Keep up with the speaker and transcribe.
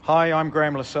Hi, I'm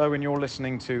Graham Lasso, and you're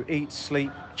listening to Eat,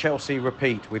 Sleep, Chelsea,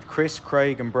 Repeat with Chris,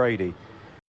 Craig, and Brady.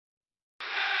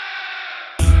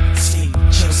 Eat, sleep,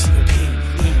 Chelsea, repeat.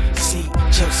 Eat, sleep,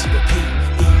 Chelsea, repeat.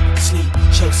 Eat, sleep,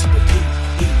 Chelsea, repeat.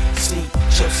 Eat, sleep,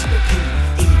 Chelsea, repeat.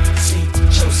 Eat, sleep,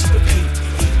 Chelsea, repeat.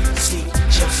 Eat, sleep,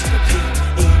 Chelsea, repeat.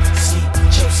 Eat, sleep,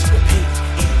 Chelsea, repeat.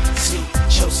 Eat, sleep,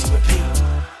 Chelsea, repeat.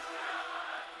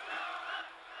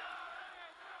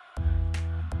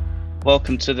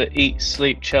 Welcome to the Eat,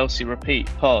 Sleep, Chelsea, Repeat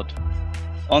pod.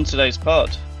 On today's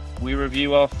pod, we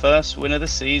review our first win of the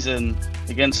season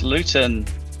against Luton.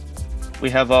 We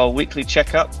have our weekly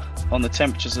checkup on the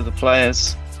temperatures of the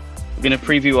players. We're going to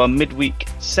preview our midweek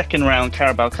second round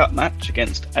Carabao Cup match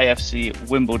against AFC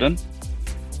Wimbledon.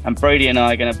 And Brady and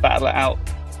I are going to battle it out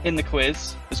in the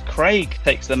quiz as Craig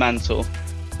takes the mantle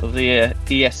of the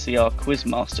ESCR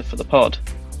Quizmaster for the pod.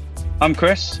 I'm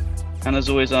Chris, and as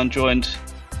always I'm joined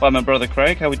by my brother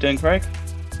Craig. How are we doing, Craig?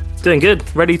 Doing good.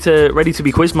 Ready to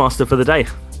be Quizmaster for the day.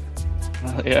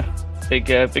 Yeah,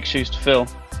 big shoes to fill.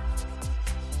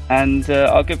 And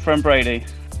our good friend Brady.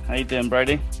 How you doing,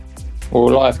 Brady?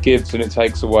 Well, life gives and it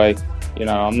takes away. You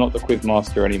know, I'm not the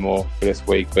Quizmaster anymore for this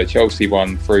week, but Chelsea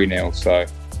won 3-0, so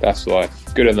that's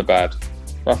life. Good and the bad.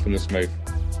 Rough and the smooth.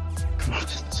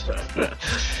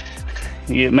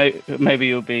 Maybe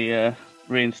you'll be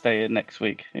reinstated next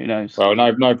week. Who knows? Well,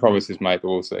 no promises, mate, but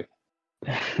we'll see.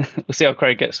 We'll see how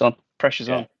Craig gets on. Pressure's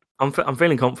on. I'm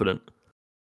feeling confident.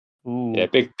 Ooh. Yeah,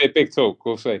 big talk.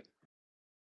 We'll see.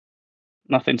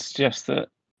 Nothing suggests that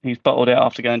he's bottled it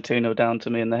after going 2-0 down to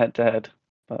me in the head-to-head.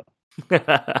 But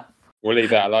We'll leave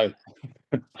that alone.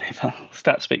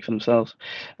 Stats speak for themselves.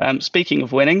 Speaking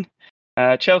of winning,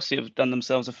 Chelsea have done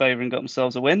themselves a favour and got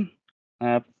themselves a win.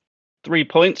 3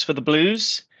 points for the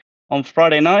Blues on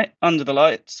Friday night under the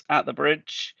lights at the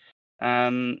Bridge.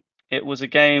 It was a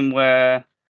game where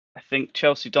I think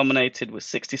Chelsea dominated with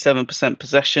 67%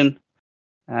 possession.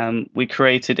 We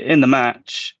created in the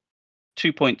match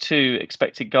 2.2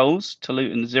 expected goals to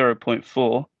Luton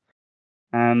 0.4,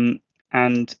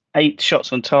 and 8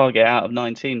 shots on target out of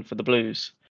 19 for the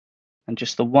Blues, and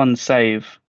just the one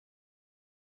save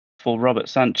for Robert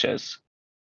Sanchez.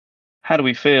 How do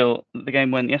we feel the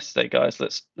game went yesterday, guys?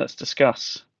 Let's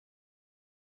discuss.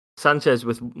 Sanchez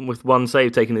with one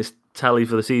save, taking his tally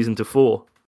for the season to 4.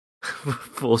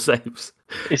 4 saves.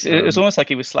 It's almost like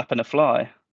he was slapping a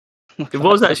fly. It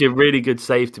was actually a really good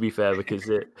save, to be fair, because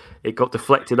it got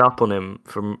deflected up on him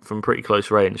from pretty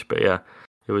close range. But yeah,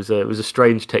 it was a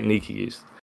strange technique he used.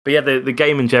 But yeah, the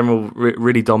game in general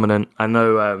really dominant. I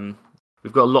know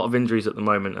we've got a lot of injuries at the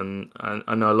moment, and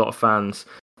I know a lot of fans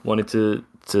wanted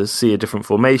to see a different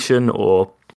formation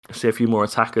or see a few more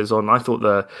attackers on. I thought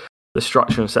the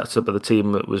structure and setup of the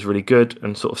team was really good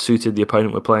and sort of suited the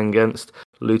opponent we're playing against.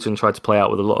 Luton tried to play out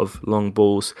with a lot of long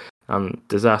balls, and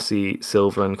Disasi,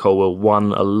 Silva and Colwell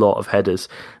won a lot of headers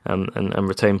and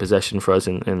retained possession for us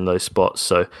in those spots.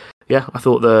 So yeah, I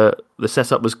thought the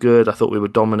setup was good. I thought we were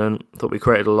dominant. I thought we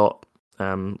created a lot.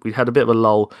 We had a bit of a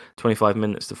lull, 25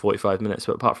 minutes to 45 minutes,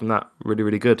 but apart from that, really,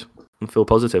 really good and feel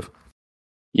positive.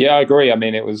 Yeah, I agree. I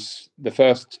mean, it was the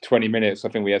first 20 minutes, I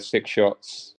think we had 6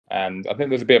 shots, and I think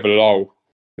there's a bit of a lull.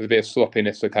 There's a bit of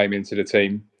sloppiness that came into the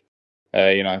team.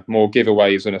 More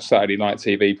giveaways on a Saturday night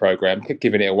TV programme,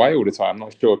 giving it away all the time. I'm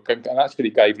not sure. And actually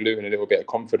gave Luton a little bit of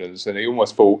confidence, and he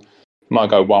almost thought might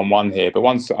go 1-1 here. But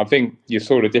once I think you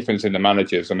saw the difference in the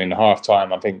managers. I mean, half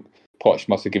time, I think Poch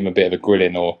must have given a bit of a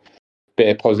grilling or a bit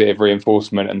of positive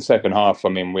reinforcement. And second half, I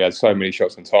mean, we had so many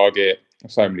shots on target,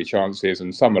 so many chances,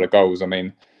 and some of the goals. I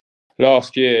mean,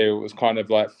 last year it was kind of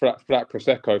like flat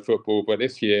prosecco football, but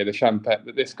this year the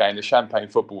champagne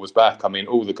football was back. I mean,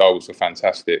 all the goals were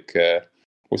fantastic.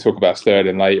 We'll talk about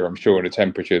Sterling later, I'm sure, in the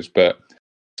temperatures, but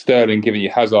Sterling giving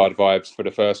you Hazard vibes for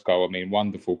the first goal. I mean,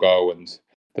 wonderful goal, and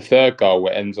the third goal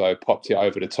where Enzo popped it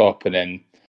over the top, and then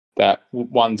that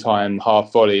one-time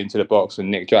half volley into the box, and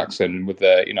Nick Jackson with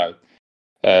the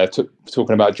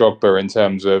talking about Drogba in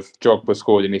terms of Drogba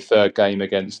scored in his third game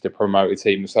against the promoted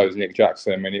team, so was Nick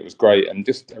Jackson. I mean, it was great, and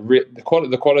just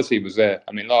the quality was there.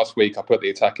 I mean, last week I put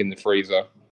the attack in the freezer.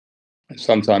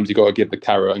 Sometimes you got to give the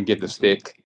carrot and give the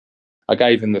stick. I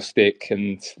gave them the stick,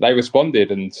 and they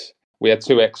responded, and we had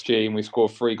 2 XG, and we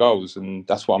scored 3 goals, and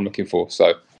that's what I'm looking for.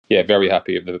 So yeah, very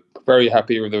happy with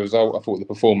the result. I thought the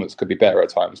performance could be better at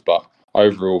times, but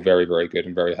overall, very, very good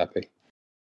and very happy.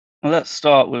 Well, let's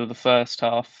start with the first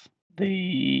half.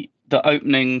 The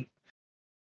opening,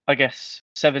 I guess,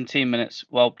 17 minutes,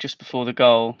 well, just before the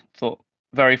goal, thought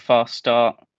very fast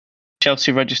start.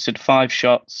 Chelsea registered 5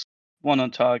 shots, 1 on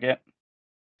target.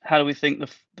 How do we think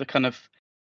the kind of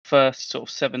first sort of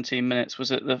 17 minutes,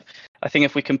 was it I think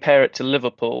if we compare it to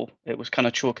Liverpool, it was kind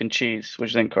of chalk and cheese. What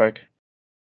do you think, Craig?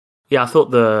 Yeah, I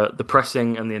thought the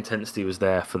pressing and the intensity was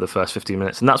there for the first 15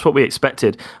 minutes. And that's what we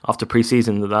expected after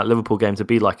pre-season, that Liverpool game to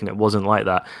be like, and it wasn't like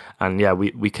that. And yeah,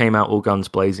 we came out all guns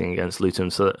blazing against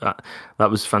Luton. So that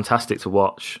was fantastic to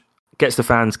watch. Gets the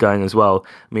fans going as well.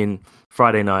 I mean,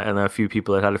 Friday night, and a few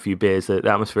people had a few beers. The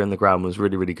atmosphere in the ground was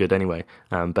really, really good anyway.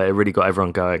 But it really got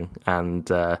everyone going. And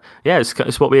yeah,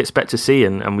 it's what we expect to see.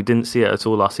 And we didn't see it at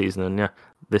all last season. And yeah,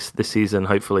 this season,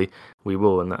 hopefully we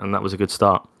will. And that was a good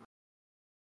start.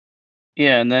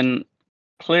 Yeah, and then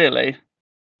clearly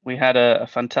we had a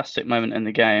fantastic moment in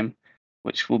the game,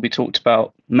 which will be talked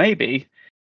about maybe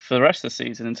for the rest of the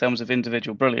season in terms of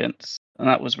individual brilliance. And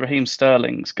that was Raheem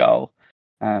Sterling's goal.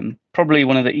 Probably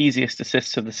one of the easiest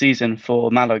assists of the season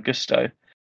for Malo Gusto,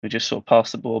 who just sort of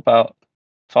passed the ball about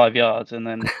 5 yards, and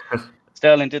then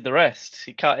Sterling did the rest.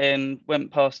 He cut in,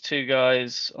 went past two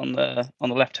guys on the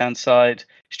left-hand side,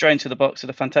 straight into the box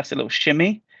with a fantastic little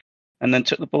shimmy, and then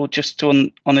took the ball just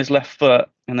on his left foot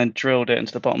and then drilled it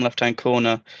into the bottom left-hand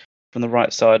corner from the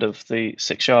right side of the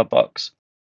 6-yard box.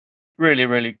 Really,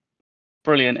 really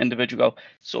brilliant individual goal.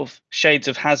 Sort of shades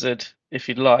of Hazard, if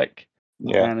you'd like,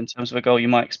 in terms of a goal you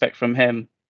might expect from him.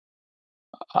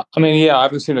 I mean, yeah, I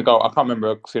haven't seen a goal. I can't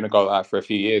remember seeing a goal like that for a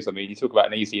few years. I mean, you talk about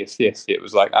an easy assist. It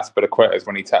was like Aspilicueta's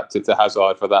when he tapped it to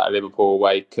Hazard for that Liverpool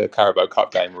away Carabao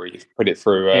Cup game where he put it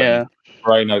through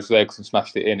Moreno's legs and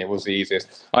smashed it in. It was the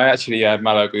easiest. I actually had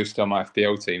Malo Gusto on my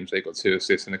FPL team, so he got 2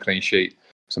 assists and a clean sheet.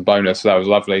 Some bonus, so that was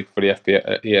lovely for the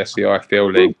ESCR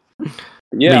FPL league.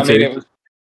 Yeah, I mean, it was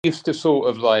used to sort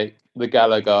of like the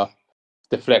Gallagher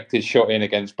deflected shot in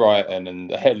against Brighton and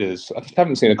the headers. I just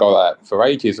haven't seen a goal like that for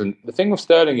ages. And the thing with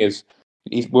Sterling is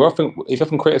he's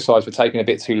often criticised for taking a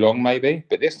bit too long, maybe,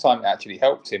 but this time it actually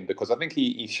helped him because I think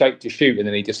he shaped to shoot and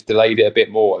then he just delayed it a bit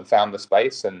more and found the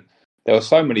space. And there were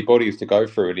so many bodies to go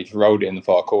through, and he just rolled it in the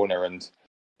far corner. And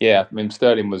yeah, I mean,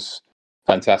 Sterling was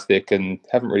fantastic, and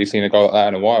haven't really seen a goal like that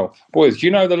in a while. Boys, do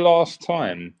you know the last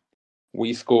time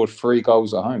we scored 3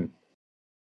 goals at home?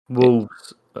 Wolves.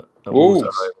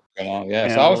 Yeah,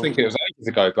 so I was thinking it was ages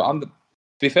ago, but to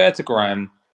be fair to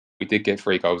Graham, we did get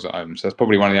 3 goals at home, so that's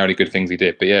probably one of the only good things he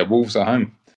did. But yeah, Wolves at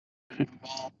home.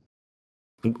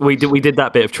 We did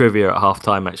that bit of trivia at half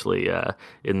time actually,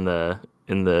 in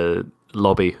the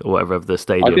lobby or whatever of the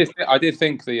stadium. I did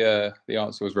think the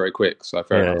answer was very quick, so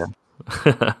fair enough.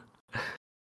 Yeah.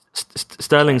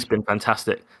 Sterling's been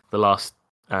fantastic the last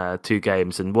 2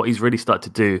 games, and what he's really started to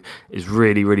do is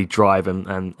really, really drive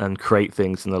and create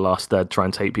things in the last third, try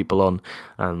and take people on.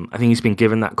 I think he's been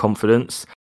given that confidence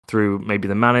through maybe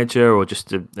the manager or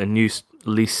just a new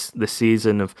lease this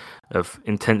season of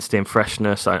intensity and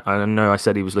freshness. I know I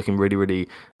said he was looking really, really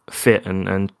fit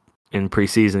and in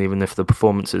pre-season, even if the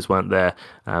performances weren't there.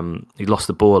 He lost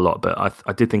the ball a lot, but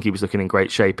I did think he was looking in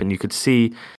great shape, and you could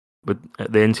see with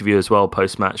the interview as well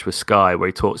post-match with Sky where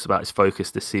he talks about his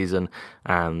focus this season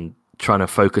and trying to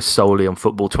focus solely on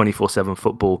football, 24/7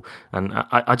 football, and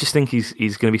I just think he's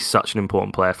going to be such an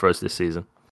important player for us this season.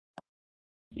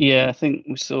 Yeah, I think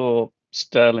we saw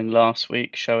Sterling last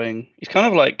week showing he's kind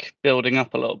of like building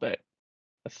up a little bit.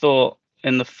 I thought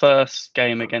in the first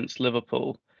game against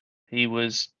Liverpool he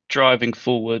was driving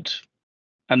forward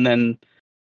and then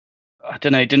I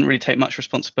don't know, he didn't really take much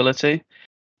responsibility.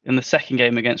 In the second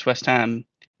game against West Ham,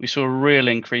 we saw a real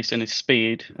increase in his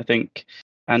speed. I think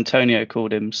Antonio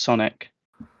called him Sonic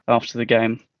after the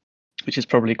game, which is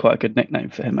probably quite a good nickname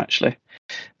for him, actually.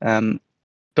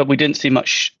 But we didn't see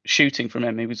much shooting from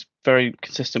him. He was very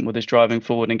consistent with his driving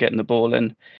forward and getting the ball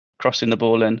in, crossing the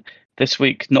ball in. This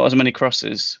week, not as many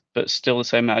crosses, but still the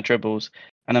same amount of dribbles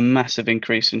and a massive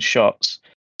increase in shots.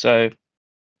 So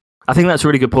I think that's a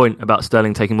really good point about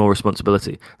Sterling taking more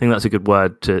responsibility. I think that's a good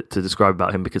word to describe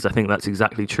about him because I think that's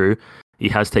exactly true. He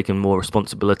has taken more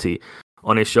responsibility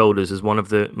on his shoulders as one of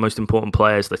the most important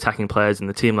players, the attacking players in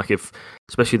the team. Like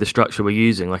especially the structure we're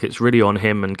using, like it's really on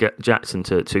him and get Jackson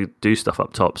to do stuff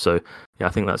up top. So yeah, I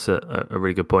think that's a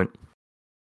really good point.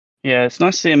 Yeah, it's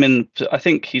nice to see him in. I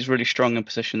think he's really strong in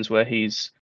positions where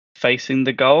he's facing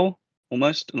the goal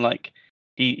almost, and like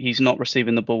he's not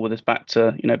receiving the ball with his back to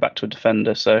a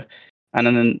defender. So, and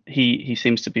then he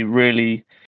seems to be really.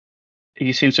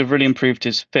 He seems to have really improved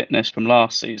his fitness from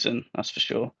last season. That's for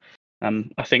sure.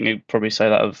 I think you'd probably say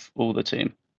that of all the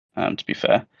team. To be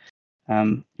fair,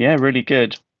 yeah, really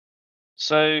good.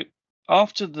 So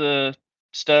after the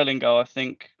Sterling goal, I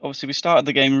think obviously we started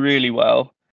the game really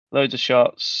well. Loads of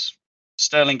shots.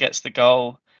 Sterling gets the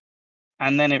goal,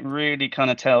 and then it really kind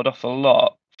of tailed off a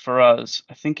lot for us.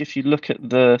 I think if you look at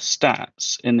the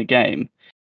stats in the game,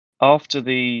 after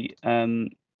the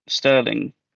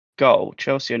Sterling goal,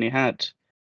 Chelsea only had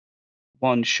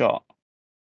one shot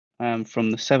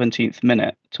from the 17th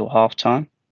minute till half time,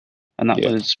 and that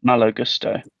was Malo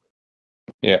Gusto.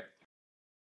 Yeah.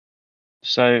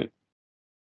 So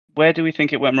where do we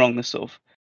think it went wrong? This sort of,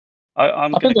 I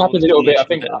think it happened a little bit. I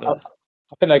think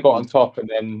they got on Mm. top, and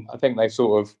then I think they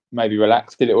sort of maybe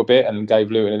relaxed a little bit and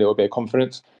gave Luton a little bit of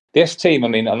confidence. This team, I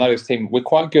mean, I know this team, we're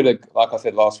quite good at, like I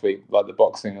said last week, like the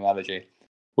boxing analogy,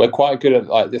 we're quite good at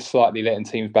like just slightly letting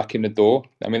teams back in the door.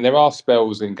 I mean, there are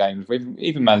spells in games,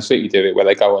 even Man City do it, where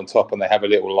they go on top and they have a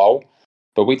little lull.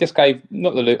 But we just gave,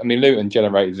 Luton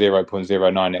generated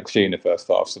 0.09 XG in the first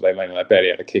half, so they barely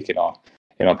had a kick in our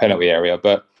penalty area.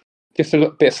 But just a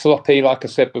little bit sloppy, like I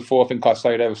said before. I think I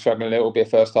say they were struggling a little bit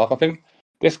first half. I think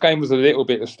this game was a little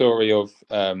bit the story of,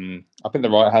 I think the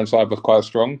right-hand side was quite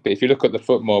strong. But if you look at the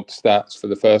FootMob stats for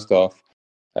the first half,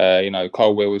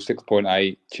 Colwill was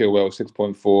 6.8, Chilwell was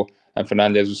 6.4, and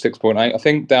Fernandes was 6.8. I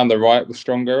think down the right was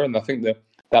stronger, and I think that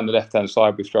down the left-hand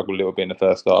side we struggled a little bit in the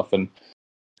first half. And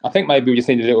I think maybe we just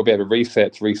need a little bit of a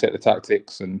reset to reset the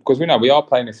tactics. And because we are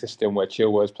playing a system where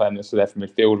Chilwell is playing this left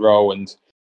midfield role, and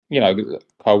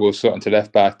Colwill's sort into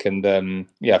left back, and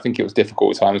I think it was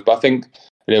difficult at times. But I think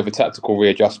a little of a tactical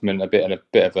readjustment, a bit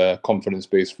of a confidence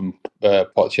boost from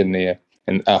Poch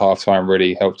at half time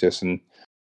really helped us. And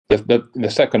the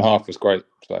second half was great.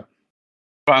 So right,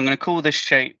 I'm going to call this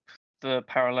shape the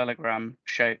parallelogram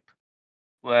shape,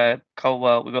 where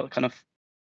Colwell, we've got kind of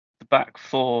the back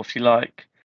four, if you like,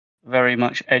 very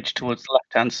much edged towards the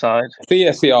left-hand side. The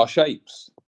ESCR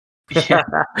shapes. Yeah.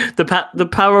 the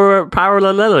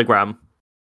parallelogram.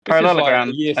 Parallelogram,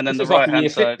 like and then the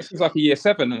right-hand side. This is like a year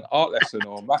 7 art lesson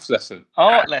or maths lesson.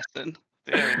 Art lesson?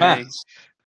 Maths.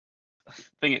 I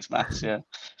think it's maths, yeah.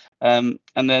 And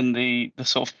then the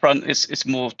sort of front is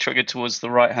more triggered towards the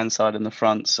right-hand side in the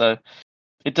front. So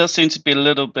it does seem to be a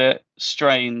little bit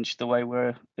strange the way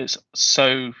it's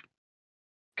so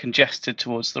congested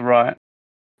towards the right.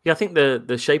 Yeah, I think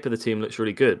the shape of the team looks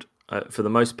really good for the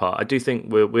most part. I do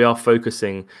think we are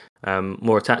focusing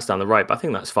more attacks down the right, but I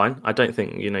think that's fine. I don't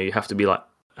think you have to be like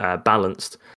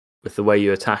balanced with the way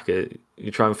you attack it. You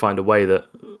try and find a way that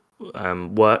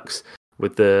works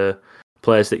with the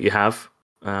players that you have.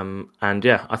 And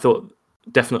yeah, I thought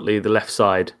definitely the left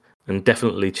side and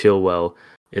definitely Chilwell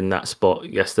in that spot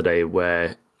yesterday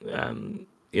where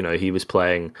he was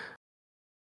playing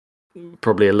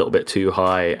probably a little bit too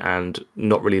high and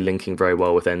not really linking very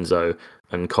well with Enzo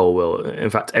and Colwill. In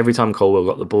fact, every time Colwill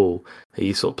got the ball,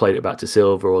 he sort of played it back to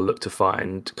Silva or looked to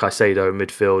find Caicedo in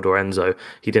midfield or Enzo.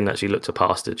 He didn't actually look to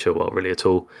pass to Chilwell really at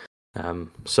all.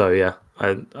 So yeah,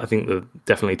 I think the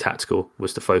definitely tactical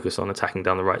was to focus on attacking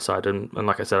down the right side, and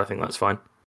like I said, I think that's fine.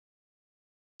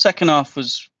 Second half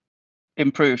was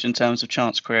improved in terms of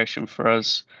chance creation for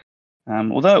us,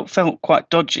 although it felt quite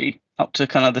dodgy up to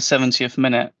kind of the 70th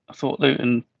minute. I thought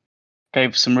Luton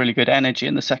gave some really good energy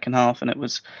in the second half, and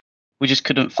we just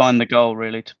couldn't find the goal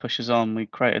really to push us on. We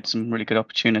created some really good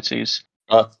opportunities.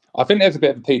 I think there's a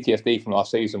bit of PTSD from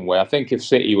last season where I think if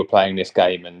City were playing this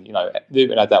game and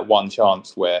Luton had that one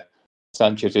chance where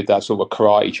Sanchez did that sort of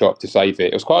karate chop to save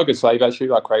it. It was quite a good save actually,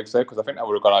 like Craig said, because I think that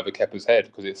would have gone over Kepa's head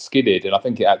because it skidded and I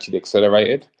think it actually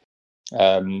accelerated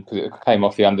because it came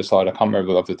off the underside. I can't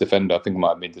remember of the defender. I think it might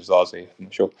have been Dizazi. I'm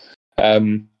not sure.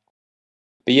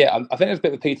 But yeah, I think there's a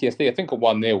bit of PTSD. I think at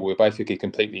 1-0 we were basically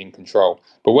completely in control.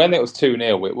 But when it was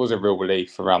 2-0, it was a real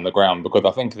relief around the ground because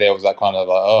I think there was that kind of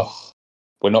like,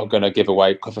 we're not going to give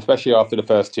away, because especially after the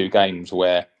first two games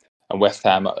and West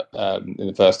Ham in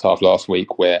the first half last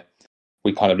week, where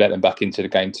we kind of let them back into the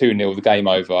game 2-0, the game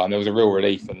over, and there was a real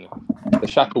relief, and the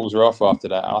shackles were off after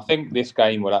that. And I think this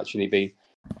game will actually be,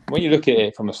 when you look at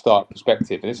it from a start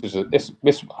perspective, and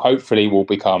this hopefully will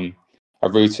become a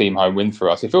routine home win for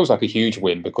us. It feels like a huge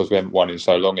win because we haven't won in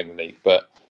so long in the league, but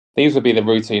these will be the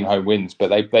routine home wins. But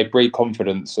they breed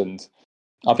confidence, and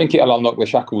I think it'll unlock the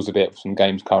shackles a bit for some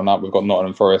games coming up. We've got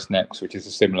Nottingham Forest next, which is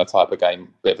a similar type of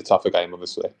game, bit of a tougher game,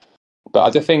 obviously. But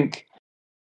I just think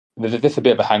there's just a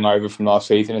bit of a hangover from last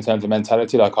season in terms of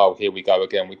mentality, like, here we go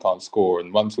again, we can't score.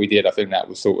 And once we did, I think that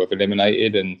was sort of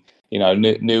eliminated, and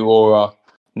new aura,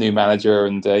 new manager,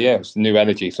 and it was new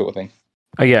energy sort of thing.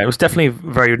 Oh yeah, it was definitely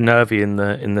very nervy in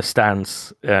the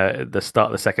stands at the start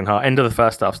of the second half, end of the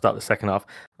first half, start of the second half.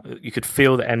 You could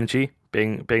feel the energy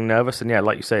being nervous, and yeah,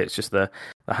 like you say, it's just the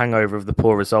hangover of the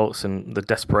poor results and the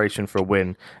desperation for a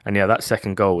win. And yeah, that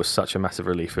second goal was such a massive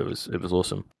relief. It was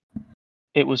awesome.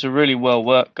 It was a really well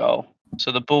worked goal.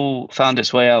 So the ball found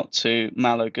its way out to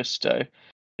Malo Gusto,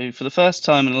 who for the first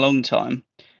time in a long time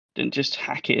didn't just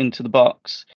hack it into the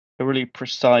box. A really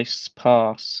precise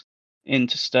pass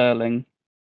into Sterling.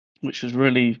 which was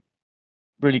really,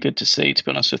 really good to see, to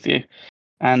be honest with you.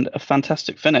 And a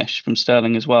fantastic finish from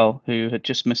Sterling as well, who had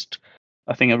just missed,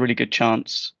 I think, a really good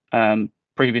chance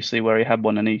previously where he had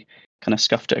one and he kind of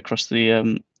scuffed it across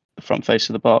the front face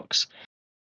of the box.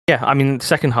 Yeah, I mean,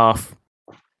 second half,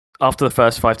 after the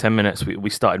first 5-10 minutes, we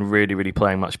started really, really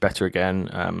playing much better again.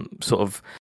 Sort of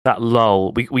that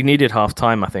lull. We needed half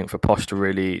time, I think, for Posh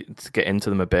to get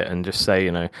into them a bit and just say,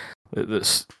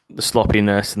 the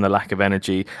sloppiness and the lack of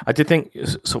energy. I did think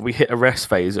we hit a rest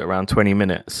phase at around 20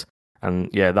 minutes.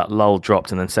 And yeah, that lull dropped,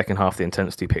 and then second half the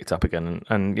intensity picked up again,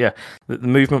 and yeah, the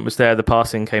movement was there, the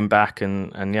passing came back,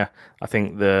 and yeah, I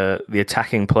think the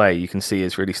attacking play you can see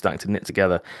is really starting to knit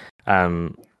together.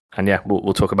 And yeah,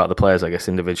 we'll talk about the players, I guess,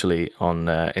 individually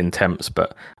in temps,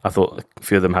 but I thought a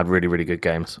few of them had really, really good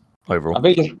games overall.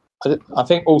 I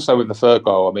think also with the third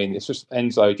goal, I mean, it's just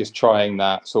Enzo just trying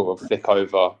that sort of flick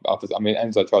over. I mean,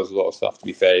 Enzo tries a lot of stuff, to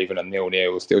be fair, even a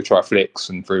 0-0 will still try flicks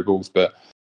and through balls, but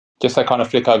just that kind of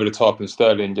flick over the top, and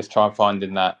Sterling just try and find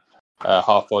in that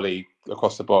half volley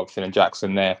across the box, and then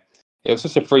Jackson there. It was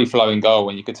just a free-flowing goal,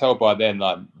 and you could tell by then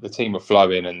like the team were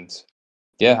flowing, and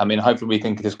yeah, I mean, hopefully we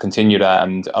can just continue that.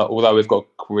 And although we've got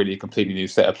really a completely new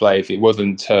set of play, if it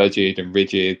wasn't turgid and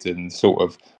rigid and sort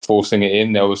of forcing it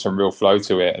in, there was some real flow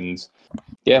to it, and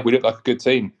yeah, we look like a good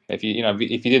team. If you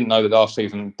didn't know that last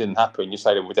season didn't happen, you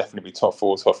say that we'll definitely be top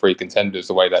 4, top 3 contenders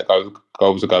the way that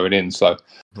goals are going in. So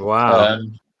wow.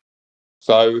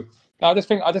 So I just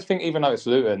think even though it's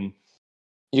Luton,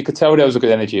 you could tell there was a good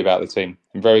energy about the team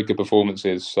and very good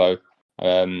performances. So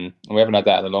and we haven't had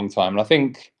that in a long time. And I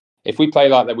think if we play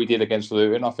like that we did against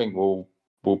Luton, I think we'll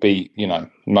beat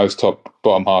most top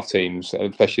bottom half teams,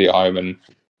 especially at home. And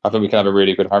I think we can have a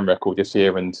really good home record this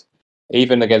year. And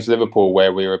even against Liverpool,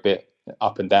 where we were a bit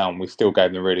up and down, we still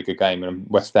gave them a really good game. And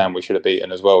West Ham we should have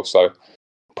beaten as well. So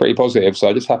pretty positive.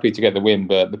 So just happy to get the win,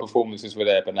 but the performances were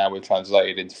there, but now we're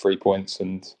translated into 3 points,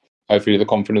 and hopefully the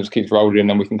confidence keeps rolling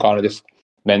and we can kind of just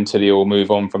mentally all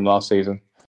move on from last season.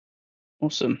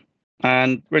 Awesome.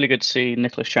 And really good to see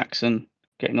Nicholas Jackson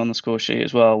getting on the score sheet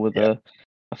as well with a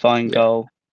fine goal.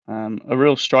 A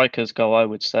real striker's goal, I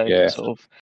would say. Yeah. Sort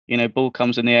of, ball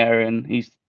comes in the air and he's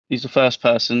the first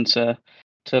person to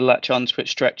latch on to it,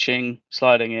 stretching,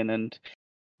 sliding in, and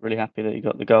really happy that he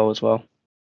got the goal as well.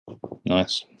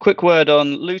 Nice. Quick word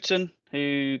on Luton,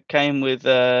 who came with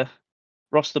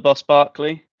Ross the Boss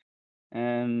Barkley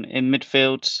in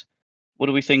midfield. What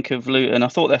do we think of Luton? I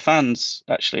thought their fans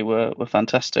actually were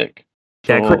fantastic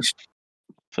for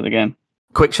the game.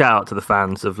 Quick shout out to the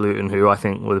fans of Luton, who I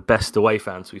think were the best away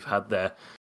fans we've had there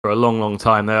for a long, long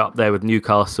time. They're up there with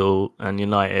Newcastle and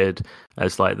United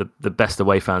as like the best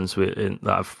away fans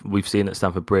we've seen at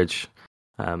Stamford Bridge.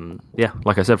 Yeah,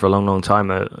 like I said, for a long, long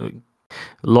time.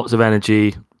 Lots of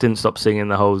energy, didn't stop singing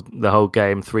the whole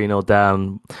game. 3-0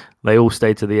 down, they all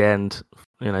stayed to the end.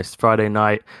 It's Friday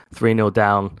night, 3-0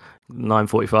 down,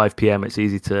 9:45 p.m. It's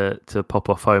easy to pop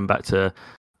off home back to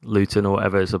Luton or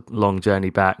whatever. It's a long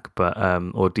journey back, but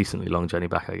or decently long journey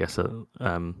back, I guess, at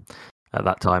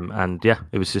that time. And yeah,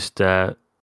 it was just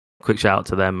quick shout out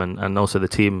to them, and also the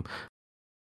team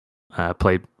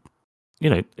played.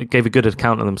 It gave a good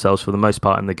account of themselves for the most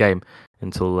part in the game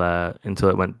until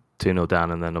it went 2-0 down,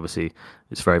 and then obviously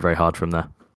it's very, very hard from there.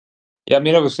 Yeah, I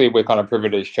mean, obviously we're kind of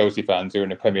privileged Chelsea fans who are in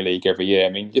the Premier League every year. I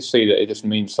mean, you just see that it just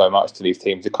means so much to these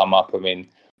teams to come up. I mean,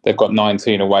 they've got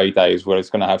 19 away days where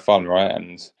it's going to have fun, right?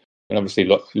 And obviously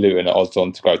Luton are odds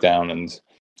on to go down, and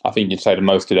I think you'd say that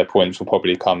most of their points will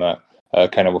probably come at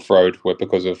Kenilworth Road,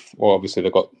 because of, well, obviously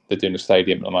they're doing the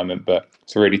stadium at the moment, but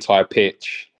it's a really tight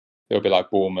pitch. It'll be like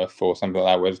Bournemouth or something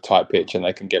like that, where it's a tight pitch and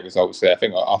they can get results there. I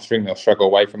think they'll struggle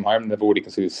away from home. They've already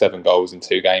conceded 7 goals in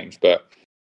 2 games, but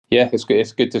yeah,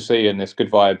 it's good to see, and it's good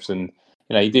vibes. And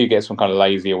you do get some kind of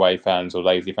lazy away fans or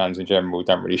lazy fans in general who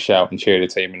don't really shout and cheer the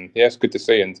team. And yeah, it's good to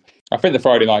see. And I think the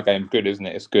Friday night game's good, isn't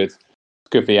it? It's good. It's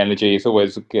good for the energy. It's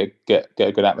always get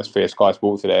a good atmosphere. Sky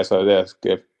Sports are there, so there's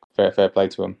good, fair play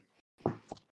to them.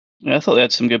 Yeah, I thought they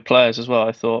had some good players as well.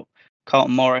 I thought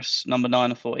Carlton Morris, number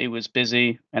 9, I thought he was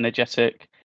busy, energetic.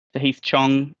 Heath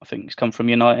Chong, I think he's come from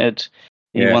United.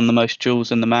 He won the most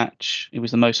duels in the match. He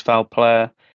was the most fouled player.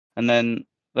 And then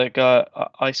the guy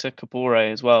Isa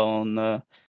Kabore as well on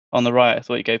the right. I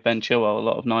thought he gave Ben Chilwell a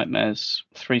lot of nightmares.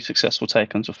 3 successful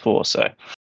take-ons of 4. So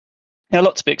yeah, a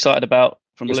lot to be excited about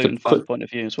from Luton fan point of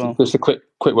view as well. Just a quick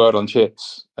word on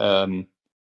Chips.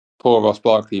 Poor Ross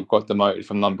Barkley got demoted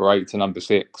from number 8 to number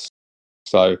 6.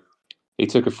 So he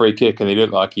took a free kick and he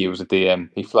looked like he was a DM.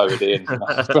 He floated in.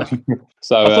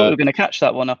 So I thought we were going to catch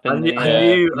that one up in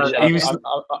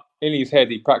in his head.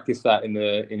 He practiced that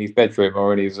in his bedroom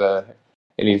or in his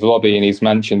his lobby in his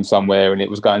mansion somewhere, and it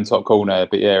was going top corner.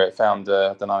 But yeah, it found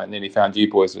I don't know, it nearly found you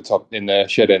boys at the top in the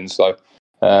shed end. So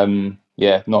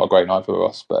yeah, not a great night for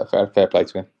us, but fair play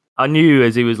to him. I knew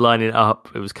as he was lining it up,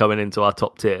 it was coming into our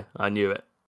top tier. I knew it.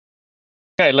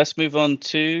 Okay, let's move on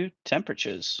to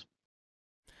temperatures.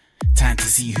 Time to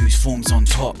see whose form's on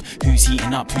top, who's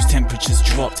heating up, whose temperature's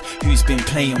dropped, who's been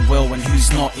playing well and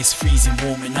who's not. It's freezing,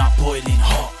 warming up, boiling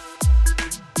hot.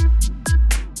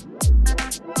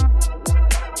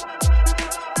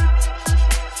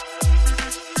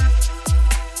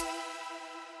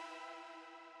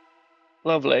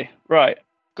 Lovely. Right.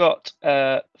 Got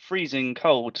freezing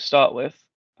cold to start with.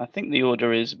 I think the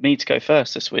order is me to go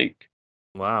first this week.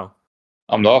 Wow.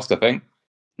 I'm last, I think.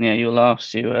 Yeah, you were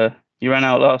last. You ran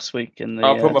out last week in the.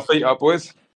 I'll put my feet up,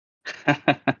 boys.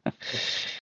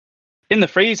 In the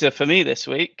freezer for me this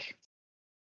week,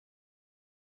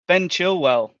 Ben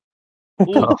Chilwell.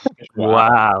 Ooh,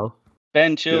 Wow.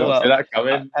 Ben Chilwell. See that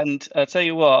coming. And I tell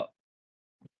you what,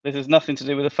 this has nothing to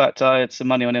do with the fact I had some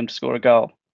money on him to score a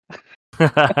goal.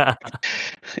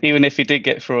 Even if he did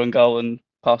get through and goal and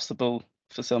pass the ball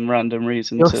for some random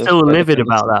reason. You're still livid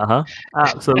about that, huh?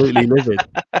 Absolutely livid.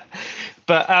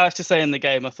 But I have to say, in the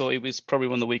game, I thought he was probably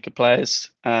one of the weaker players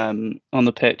on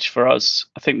the pitch for us.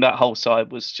 I think that whole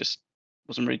side wasn't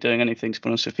really doing anything, to be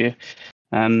honest with you.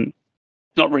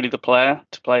 Not really the player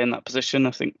to play in that position.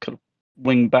 I think could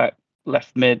wing back,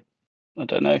 left mid. I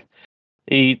don't know.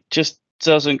 He just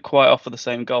doesn't quite offer the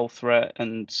same goal threat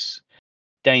and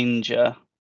danger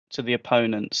to the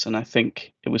opponents. And I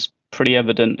think it was pretty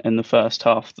evident in the first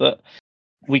half that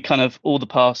we kind of all the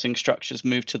passing structures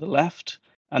moved to the left,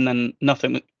 and then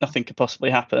nothing could possibly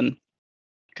happen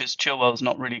because Chilwell's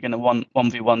not really going to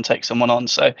 1v1 take someone on.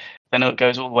 So then it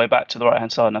goes all the way back to the right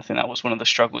hand side, and I think that was one of the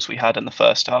struggles we had in the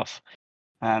first half.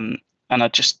 And I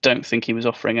just don't think he was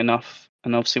offering enough.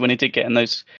 And obviously, when he did get in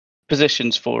those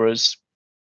positions for us,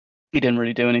 he didn't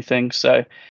really do anything. So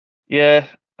yeah,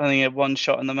 I think he had one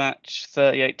shot in the match,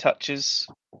 38 touches.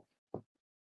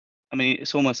 I mean,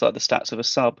 it's almost like the stats of a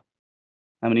sub.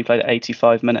 I mean, he played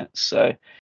 85 minutes, so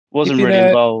wasn't really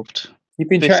involved. You've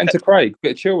been chatting to Craig.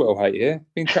 Bit of Chilwell hate here.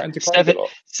 Been chatting to Craig a lot.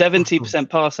 70%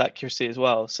 pass accuracy as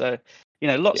well. So,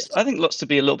 lots. Yeah. I think lots to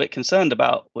be a little bit concerned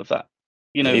about with that.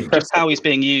 Just how he's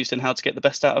being used and how to get the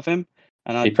best out of him.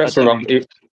 And he pressed the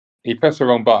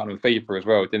wrong button on FIFA as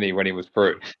well, didn't he? When he was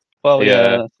through. Well,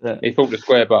 yeah. He thought the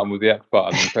square button was the X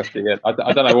button and pressed it again. I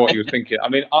don't know what he was thinking. I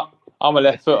mean, I'm a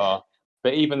left footer.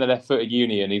 But even the left-footed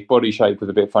Union, his body shape was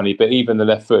a bit funny. But even the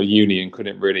left-footed Union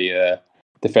couldn't really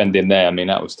defend him there. I mean,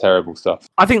 that was terrible stuff.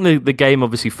 I think the game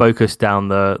obviously focused down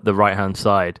the right-hand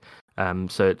side.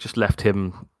 So it just left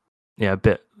him, a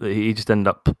bit. He just ended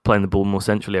up playing the ball more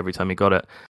centrally every time he got it.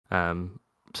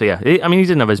 So yeah, he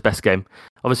didn't have his best game.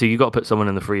 Obviously, you got to put someone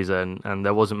in the freezer, and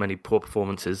there wasn't many poor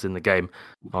performances in the game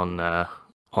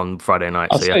on Friday night.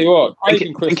 I'll tell you what, I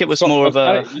think it was more of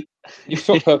a. You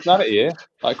saw personality here.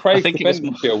 Like Craig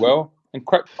defended feel well, and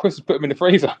Chris has put him in the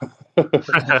freezer.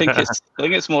 I think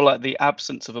it's more like the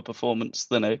absence of a performance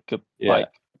than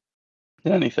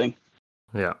anything.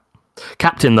 Yeah,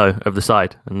 captain though of the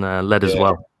side and led as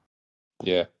well.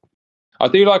 Yeah, I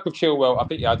do like with Chilwell. I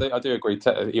think I do agree. He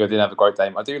didn't have a great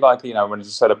game. I do like when it's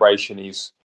a celebration,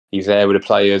 he's there with the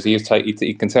players. He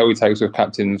can tell he takes with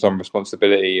captains on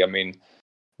responsibility. I mean,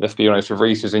 let's be honest, with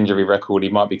Reece's injury record, he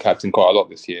might be captain quite a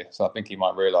lot this year. So I think he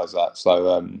might realise that.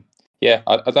 So,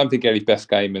 I don't think he had his best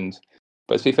game.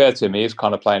 But to be fair to him, he is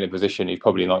kind of playing a position he's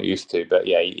probably not used to. But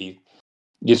yeah,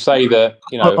 you say that,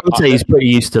 I would say he's pretty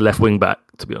used to left wing back,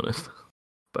 to be honest.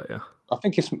 But yeah. I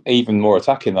think it's even more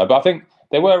attacking, though. But I think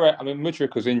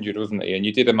Mudryk was injured, wasn't he? And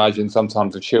you did imagine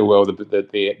sometimes with Chilwell,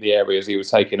 the areas he was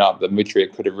taking up, that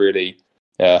Mudryk could have really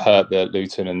hurt the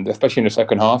Luton, and especially in the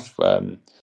second half.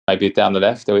 Maybe down the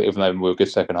left, even though we were a good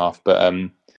second half. But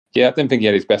I didn't think he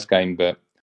had his best game. But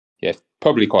yeah,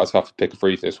 probably quite tough to pick a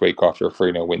freezer this week after a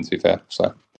 3-0 win, to be fair.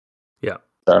 So yeah,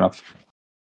 fair enough.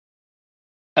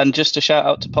 And just a shout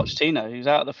out to Pochettino, who's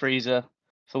out of the freezer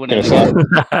for winning the game.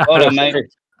 Well done, mate.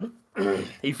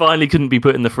 He finally couldn't be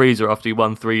put in the freezer after he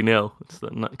won 3-0. It's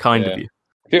kind of you.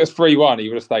 If it was 3-1, he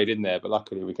would have stayed in there. But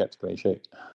luckily, we kept a clean sheet.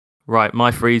 Right,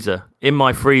 my freezer. In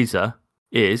my freezer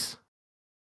is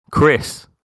Chris.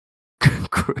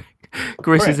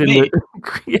 Chris is in the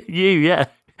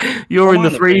you're in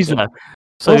the freezer.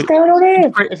 So what's going on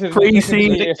here?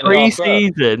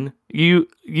 Pre-season, you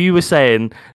were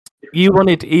saying you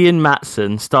wanted Ian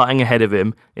Maatson starting ahead of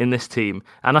him in this team,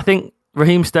 and I think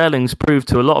Raheem Sterling's proved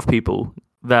to a lot of people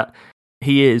that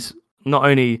he is not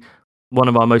only one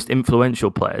of our most influential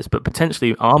players, but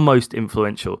potentially our most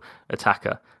influential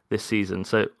attacker this season.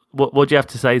 So What do you have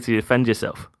to say to defend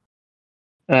yourself?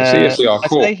 Seriously, I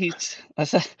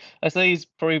say he's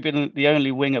probably been the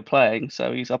only winger playing,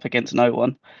 so he's up against no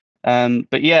one.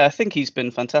 But yeah, I think he's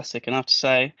been fantastic, and I have to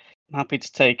say, I'm happy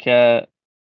to take the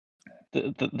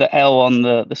L on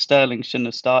the Sterling shouldn't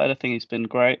have started. I think he's been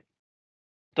great.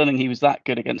 Don't think he was that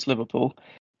good against Liverpool,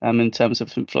 in terms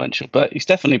of influential, but he's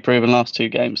definitely proven last 2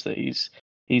 games that he's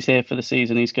here for the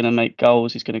season. He's going to make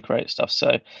goals. He's going to create stuff.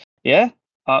 So yeah,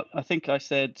 I think I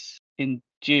said in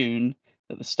June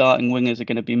that the starting wingers are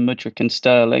going to be Mudryk and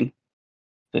Sterling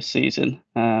this season.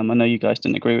 I know you guys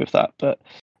didn't agree with that, but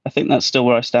I think that's still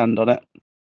where I stand on it.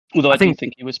 Although I do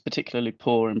think he was particularly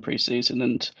poor in pre-season,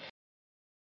 and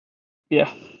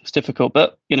yeah, it's difficult.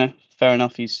 But fair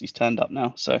enough. He's turned up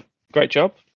now, so great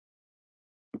job.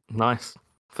 Nice.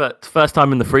 First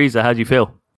time in the freezer. How do you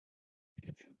feel?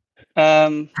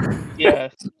 Yeah.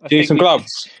 Do you some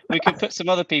gloves? We could put some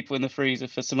other people in the freezer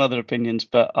for some other opinions,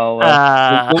 but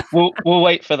we'll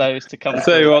wait for those to come.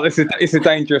 So it's a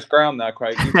dangerous ground now,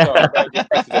 Craig. You've got a good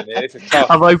precedent here. It's tough.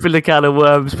 I've opened a can of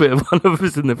worms, putting one of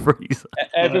us in the freezer.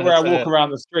 Everywhere I walk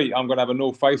around the street, I'm going to have a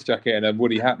North Face jacket and a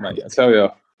Woody hat, mate. I tell you.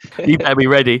 You better be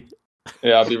ready.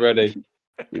 Yeah, I'll be ready.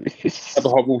 Have a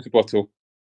hot water bottle.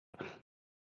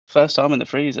 First time in the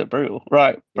freezer, brutal.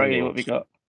 Right, Brady, what have we got?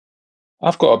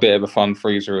 I've got a bit of a fun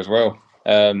freezer as well.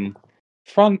 The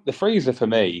freezer for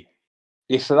me,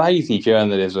 it's lazy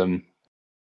journalism.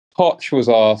 Poch was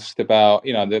asked about,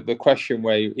 the question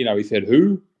where, he said,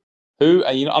 who?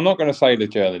 And, I'm not going to say the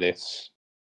journalists,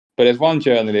 but there's one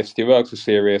journalist who works for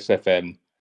Sirius FM,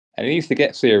 and he needs to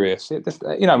get serious.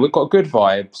 We've got good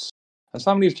vibes. And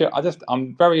some of these,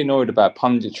 I'm very annoyed about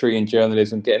punditry in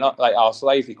journalism, getting up, asked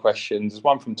lazy questions. There's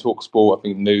one from TalkSport, I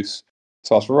think Noose,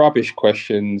 to ask rubbish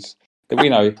questions.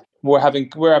 We're having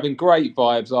great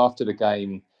vibes after the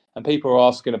game, and people are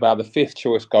asking about the 5th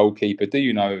choice goalkeeper. Do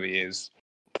you know who he is?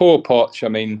 Poor Poch. I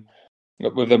mean,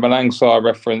 with the Malang Sarr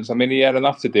reference, he had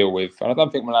enough to deal with, and I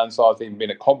don't think Malang Sarr's even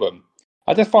been a Cobham.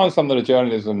 I just find some of the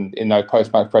journalism in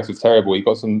post-match press is terrible. You've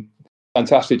got some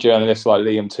fantastic journalists like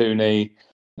Liam Tooney,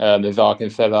 there's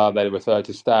Arkinfella. They refer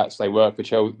to stats. They work for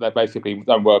Chelsea. They basically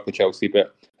don't work for Chelsea,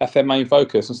 but that's their main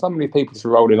focus. And some of these people just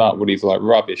rolling up with these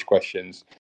rubbish questions.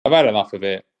 I've had enough of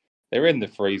it. They're in the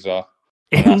freezer.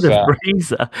 In the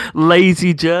freezer?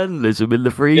 Lazy journalism in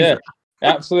the freezer? Yeah,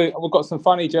 absolutely. We've got some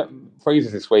funny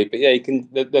freezers this week. But yeah, you can.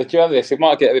 The journalists, it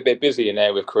might get a bit busy in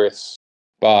there with Chris.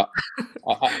 But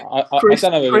I don't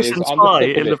know who Chris it is. And Spy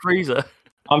in the freezer.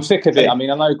 I'm sick of it. I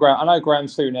know Graham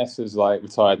Souness is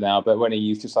retired now, but when he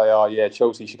used to say, "Oh yeah,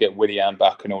 Chelsea should get Willian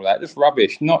back" and all that, just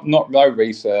rubbish. No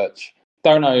research.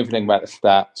 Don't know anything about the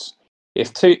stats.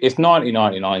 It's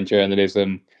 1999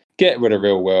 journalism. Get rid of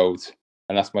real world,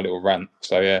 and that's my little rant.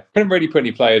 So yeah, couldn't really put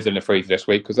any players in the freezer this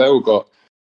week because they all got.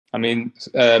 Am I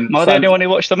the only one who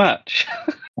watched the match?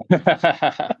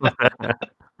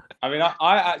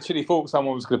 I actually thought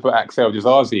someone was going to put Axel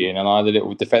Jazazi in, and I had a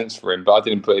little defence for him, but I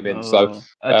didn't put him in. So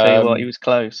I tell you what, he was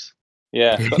close.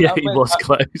 Yeah, he was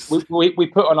close. We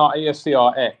put on our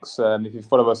ESCR X. If you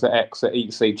follow us at X at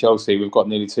Eat Sleep Chelsea, we've got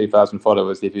nearly 2,000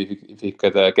 followers. If you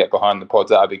could get behind the pod,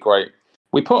 that'd be great.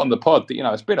 We put on the pod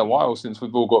that it's been a while since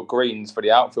we've all got greens for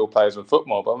the outfield players in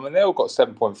football, but they all got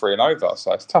 7.3 and over,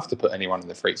 so it's tough to put anyone in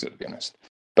the freezer, to be honest.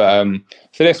 But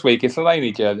so this week it's a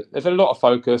lazy journey. There's a lot of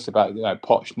focus about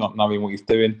Poch not knowing what he's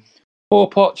doing. Poor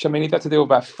Poch. He's had to deal with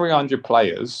about 300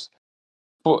 players,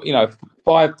 5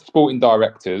 sporting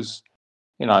directors.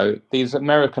 These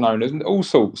American owners and all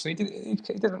sorts. It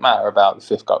doesn't matter about the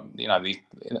 5th cup.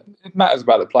 It matters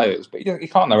about the players, but he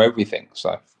can't know everything.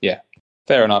 So yeah,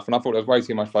 fair enough. And I thought there was way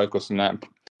too much focus on that.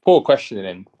 Poor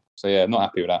questioning. So yeah, not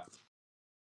happy with that.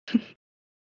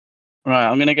 Right,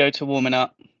 I'm going to go to warming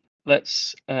up.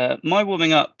 My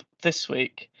warming up this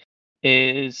week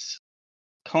is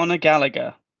Conor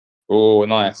Gallagher. Oh,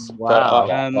 nice.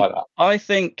 Wow. I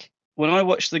think when I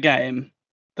watch the game,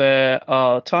 there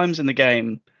are times in the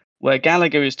game where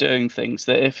Gallagher is doing things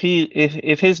that if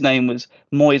his name was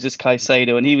Moises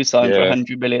Caicedo and he was signed for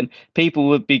 100 million, people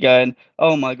would be going,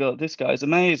 "Oh my god, this guy's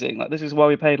amazing! This is why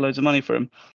we paid loads of money for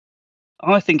him."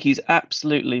 I think he's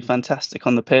absolutely fantastic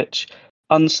on the pitch,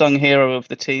 unsung hero of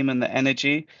the team and the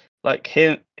energy.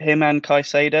 Him and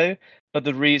Caicedo are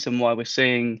the reason why we're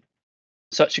seeing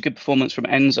such a good performance from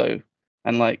Enzo,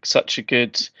 and such a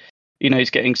good, he's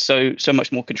getting so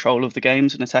much more control of the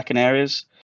games and attacking areas.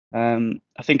 I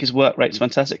think his work rate's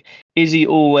fantastic. Is he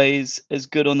always as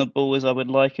good on the ball as I would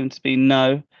like him to be?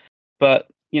 No, but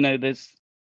there's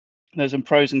some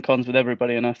pros and cons with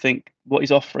everybody, and I think what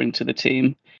he's offering to the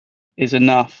team is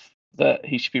enough that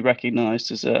he should be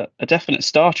recognised as a definite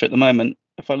starter at the moment.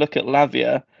 If I look at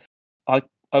Lavia,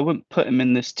 I wouldn't put him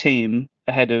in this team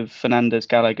ahead of Fernandes,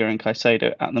 Gallagher, and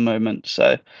Caicedo at the moment.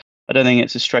 So I don't think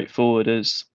it's as straightforward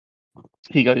as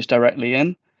he goes directly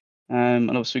in. And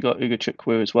obviously we got Ugo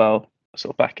Chukwu as well,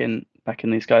 sort of backing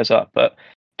these guys up. But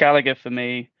Gallagher for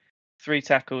me, 3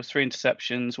 tackles, 3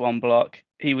 interceptions, 1 block.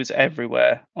 He was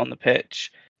everywhere on the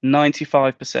pitch.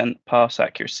 95% pass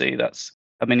accuracy. He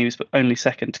was only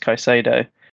second to Caicedo,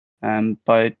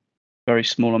 by a very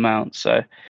small amount. So,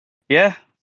 yeah,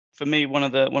 for me, one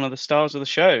of the stars of the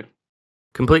show.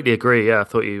 Completely agree. Yeah, I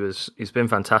thought he's been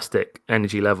fantastic.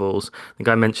 Energy levels. I think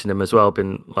I mentioned him as well.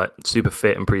 Been like super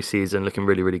fit in pre-season, looking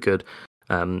really, really good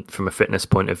from a fitness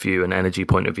point of view and energy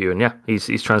point of view. And yeah,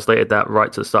 he's translated that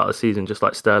right to the start of the season, just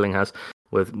like Sterling has,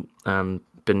 with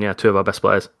been 2 of our best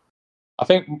players. I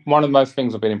think one of the most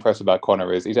things I've been impressed about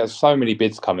Connor is he has so many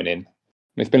bids coming in.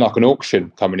 It's been like an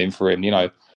auction coming in for him.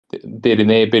 Bid in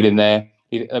there, bid in there.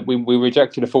 We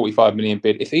rejected a 45 million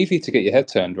bid. It's easy to get your head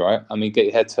turned, right? I mean, get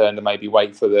your head turned and maybe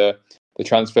wait for the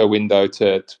transfer window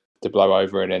to blow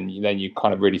over, and then you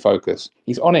kind of really focus.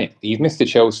 He's on it. He's missed at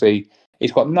Chelsea.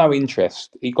 He's got no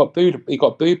interest. He got booed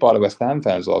by the West Ham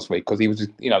fans last week because he was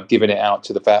giving it out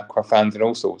to the fans and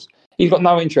all sorts. He's got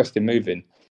no interest in moving,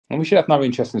 and we should have no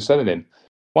interest in selling him.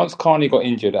 Once Carney got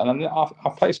injured, and I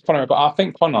placed Connor, but I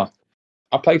think Connor,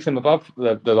 I place him above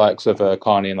the likes of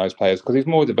Carney and those players because he's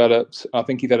more developed. I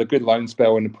think he's had a good loan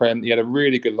spell in the Prem. He had a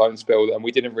really good loan spell, and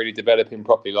we didn't really develop him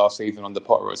properly last season under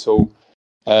Potter at all.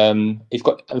 He's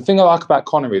got the thing I like about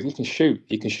Connor is he can shoot.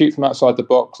 He can shoot from outside the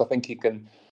box. I think he can,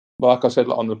 like I said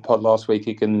on the pod last week,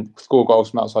 he can score goals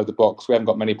from outside the box. We haven't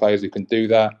got many players who can do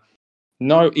that.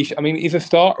 No, he's a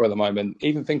starter at the moment.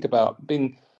 Even think about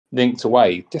being linked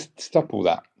away. Just stop all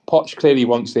that. Poch clearly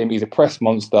wants him. He's a press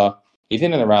monster. He's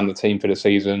in and around the team for the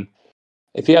season.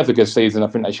 If he has a good season, I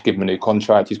think they should give him a new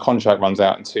contract. His contract runs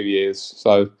out in 2 years.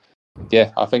 So,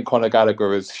 yeah, I think Conor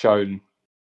Gallagher has shown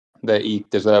that he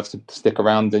deserves to stick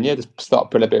around and, just start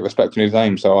putting a bit of respect on his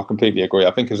name. So I completely agree.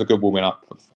 I think it's a good warming up.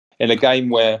 In a game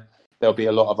where there'll be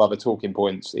a lot of other talking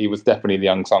points, he was definitely the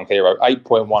unsung hero.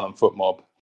 8.1 on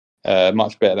FootMob.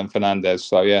 Much better than Fernandes.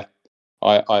 So, yeah,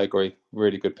 I agree.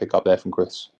 Really good pick up there from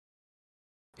Chris.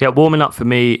 Yeah, warming up for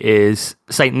me is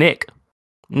St. Nick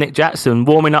Jackson,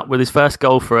 warming up with his first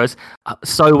goal for us.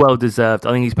 So well deserved.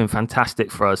 I think he's been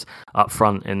fantastic for us up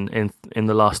front in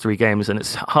the last 3 games, and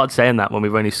it's hard saying that when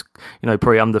we've only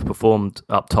probably underperformed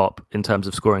up top in terms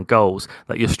of scoring goals.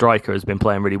 That your striker has been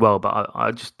playing really well, but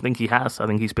I just think he has. I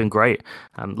think he's been great.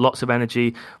 Lots of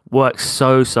energy, works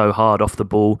so hard off the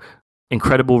ball.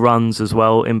 Incredible runs as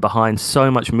well in behind, so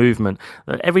much movement.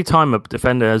 Every time a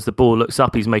defender has the ball, looks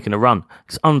up, he's making a run.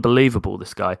 It's unbelievable,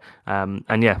 this guy.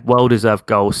 And yeah, well-deserved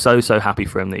goal. So happy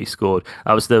for him that he scored.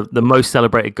 That was the most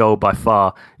celebrated goal by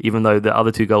far, even though the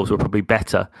other 2 goals were probably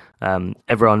better.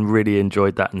 Everyone really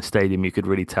enjoyed that in the stadium. You could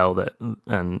really tell that.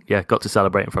 And yeah, got to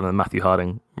celebrate in front of Matthew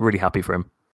Harding. Really happy for him.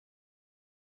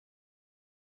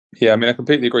 Yeah, I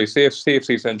completely agree.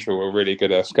 CFC Central were really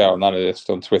good at scout analyst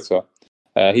on Twitter.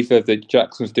 He said that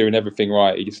Jackson's doing everything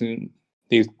right. He just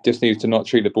needs to not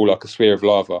treat the ball like a sphere of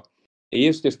lava.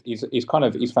 He's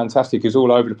fantastic. He's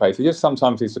all over the place. He just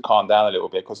sometimes needs to calm down a little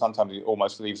bit because sometimes he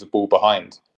almost leaves the ball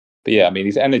behind. But yeah,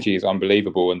 his energy is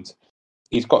unbelievable, and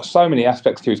he's got so many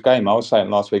aspects to his game. I was saying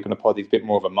last week on the pod, he's a bit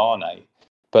more of a Mane.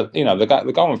 But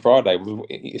the goal on Friday,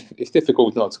 it's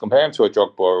difficult not to compare him to a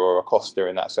Drogba or a Costa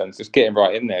in that sense. Just getting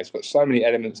right in there. He's got so many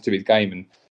elements to his game, and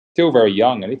still very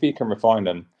young. And if he can refine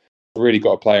them, we've really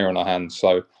got a player on our hands.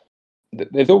 So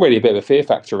there's already a bit of a fear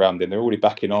factor around him. They're already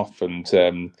backing off, and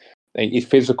he's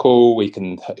physical. He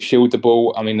can shield the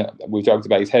ball. We joked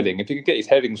about his heading. If he could get his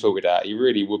heading sorted out, he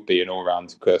really would be an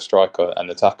all-round striker and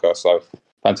attacker. So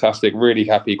fantastic. Really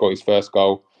happy he got his first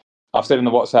goal. I've said in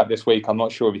the WhatsApp this week, I'm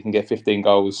not sure if he can get 15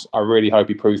 goals. I really hope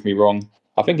he proves me wrong.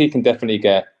 I think he can definitely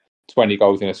get 20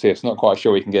 goals and assists. Not quite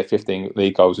sure he can get 15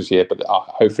 league goals this year, but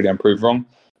hopefully I'm proved wrong.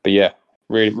 But yeah,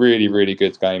 really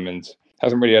good game, and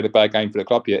hasn't really had a bad game for the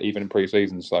club yet, even in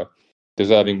pre-season. So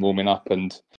deserving warming up.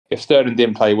 And if Sterling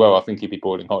didn't play well, I think he'd be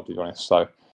boiling hot, to be honest. So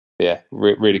yeah,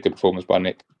 really good performance by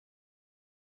Nick.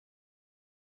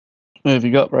 What have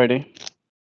you got, Brady?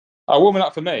 Warming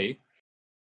up for me.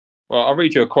 Well, I'll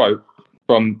read you a quote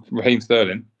from Raheem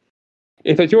Sterling.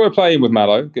 It's a joy playing with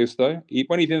Mallow, Gusto.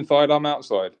 When he's inside, I'm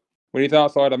outside. When he's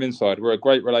outside, I'm inside. We're a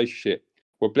great relationship.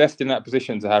 We're blessed in that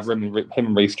position to have him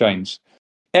and Reece James.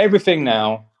 Everything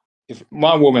now,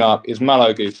 my warming up is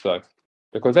Mallow Gusto.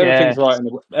 Because everything's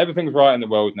right in the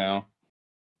world now.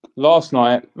 Last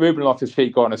night, Ruben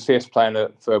Loftus-Cheek got an assist playing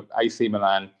for AC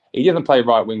Milan. He doesn't play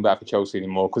right wing back for Chelsea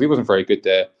anymore because he wasn't very good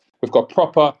there. We've got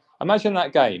proper. Imagine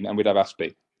that game, and we'd have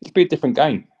Aspie. It'd be a different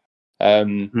game.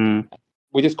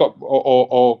 we just got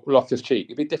or Loftus Cheek.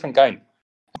 It'd be a different game.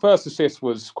 The first assist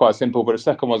was quite simple, but the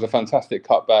second was a fantastic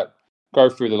cutback, go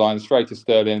through the line straight to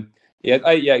Sterling. He had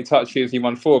 88 touches. He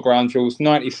won 4 ground duels,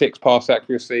 96 pass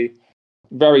accuracy.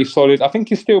 Very solid. I think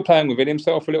he's still playing within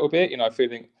himself a little bit,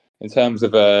 feeling in terms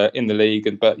of in the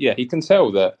league. But yeah, he can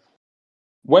tell that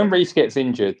when Reece gets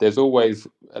injured, there's always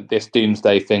this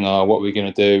doomsday thing. Oh, what are we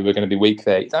going to do? We're going to be weak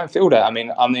there. You don't feel that. I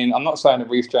mean, I'm not saying that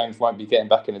Reece James won't be getting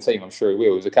back in the team. I'm sure he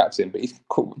will as a captain. But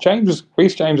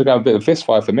Reece James will go a bit of a fist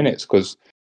fight for minutes because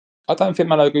I don't think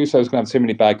Malo Gusto is going to have too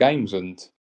many bad games. And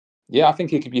yeah, I think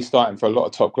he could be starting for a lot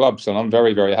of top clubs. And I'm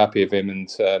very, very happy with him.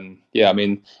 And yeah, I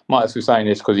mean, might as well saying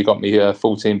this because he got me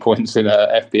 14 points in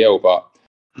FPL, but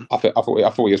I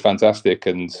thought he was fantastic.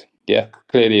 And yeah,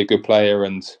 clearly a good player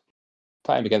and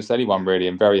play him against anyone really.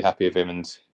 I'm very happy with him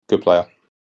and good player.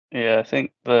 Yeah, I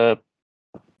think the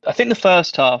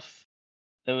first half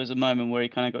there was a moment where he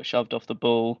kind of got shoved off the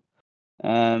ball,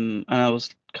 and I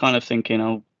was kind of thinking,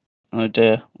 oh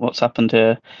dear, what's happened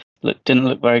here? Didn't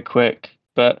look very quick,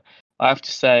 but I have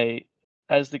to say,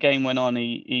 as the game went on,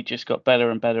 he just got better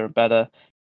and better and better.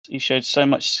 He showed so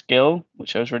much skill,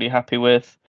 which I was really happy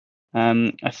with.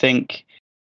 I think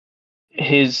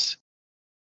his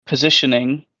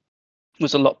positioning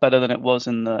was a lot better than it was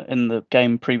in the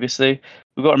game previously.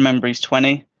 We've got to remember he's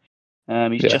 20.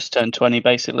 He's just turned 20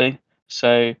 basically.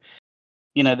 So,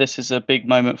 this is a big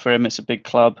moment for him. It's a big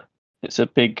club. It's a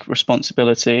big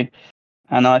responsibility.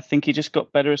 And I think he just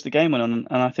got better as the game went on.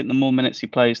 And I think the more minutes he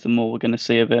plays, the more we're going to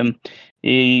see of him.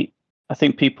 I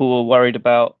think people were worried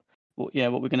about what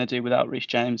we're going to do without Reece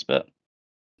James, but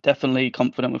definitely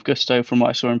confident with Gusto from what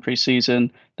I saw in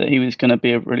pre-season that he was going to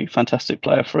be a really fantastic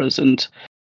player for us. And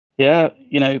yeah,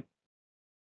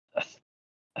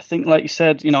 I think, like you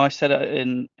said, I said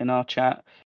it in our chat.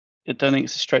 I don't think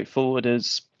it's as straightforward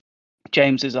as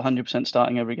James is 100%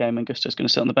 starting every game and Gusto's going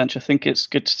to sit on the bench. I think it's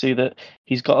good to see that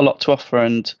he's got a lot to offer,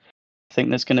 and I think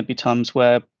there's going to be times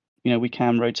where we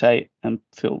can rotate and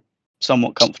feel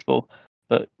somewhat comfortable.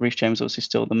 But Reece James obviously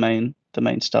still the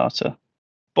main starter.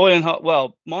 Boiling hot.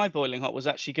 Well, my boiling hot was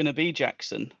actually going to be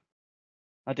Jackson.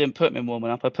 I didn't put him in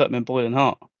warming up. I put him in boiling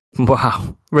hot.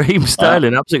 Wow, Raheem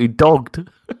Sterling absolutely dogged.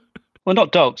 Well,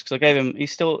 not dogs, because I gave him.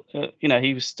 He's still,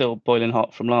 he was still boiling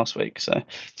hot from last week. So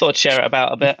thought I'd share it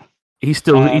about a bit. He's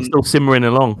still simmering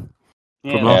along.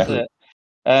 Yeah, that's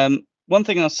it. One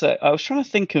thing I'll say, I was trying to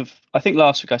think of. I think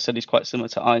last week I said he's quite similar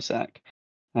to Isaac,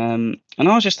 and I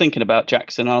was just thinking about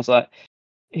Jackson. I was like,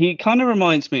 he kind of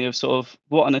reminds me of sort of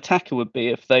what an attacker would be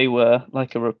if they were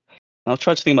like I'll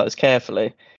try to think about this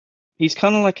carefully. He's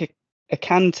kind of like a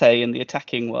Kante in the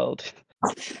attacking world.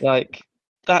 Like,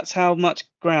 that's how much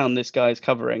ground this guy is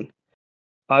covering.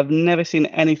 I've never seen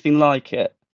anything like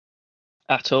it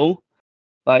at all.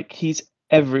 Like, he's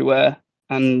everywhere.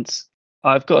 And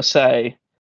I've got to say,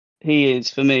 he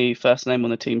is, for me, first name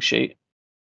on the team sheet.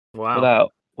 Wow.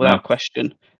 Without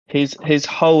question. His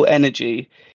whole energy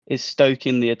is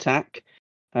stoking the attack.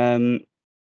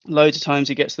 Loads of times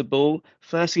he gets the ball.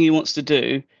 First thing he wants to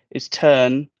do is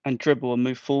turn and dribble and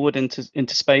move forward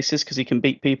into spaces because he can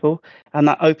beat people. And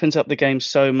that opens up the game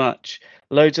so much.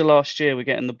 Loads of last year we're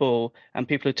getting the ball and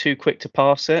people are too quick to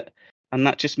pass it. And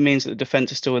that just means that the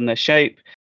defence is still in their shape.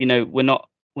 We're not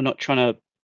trying to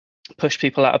push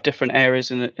people out of different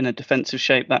areas in a defensive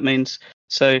shape. That means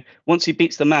so once he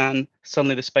beats the man,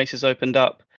 suddenly the space is opened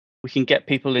up. We can get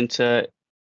people into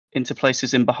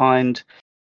places in behind.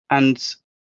 And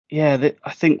yeah,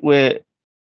 I think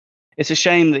it's a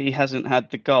shame that he hasn't had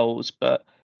the goals, but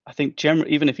I think generally,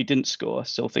 even if he didn't score, I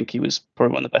still think he was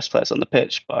probably one of the best players on the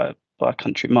pitch by a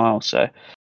country mile. So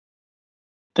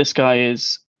this guy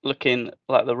is looking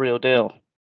like the real deal.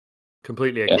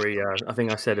 Completely agree. Yeah, I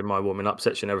think I said in my warming up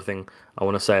section everything I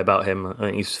want to say about him. I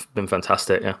think he's been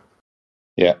fantastic.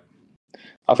 Yeah.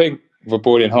 I think for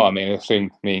boiling hot, I mean, I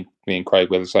think me and Craig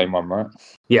were the same one, right?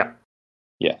 Yeah.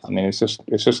 Yeah. I mean, it's just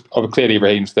clearly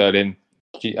Raheem Sterling.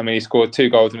 I mean, he scored 2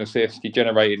 goals and assists. He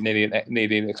generated nearly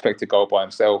an expected goal by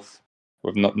himself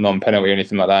with non-penalty or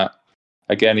anything like that.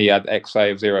 Again, he had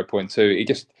XA of 0.2.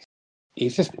 He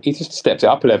just stepped it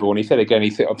up a level. And he said again,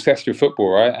 he's obsessed with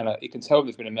football, right? And you can tell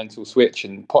there's been a mental switch.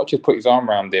 And Poch just put his arm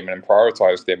around him and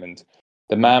prioritised him. And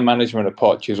the man management of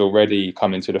Poch is already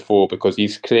coming to the fore because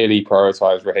he's clearly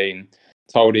prioritised Raheem.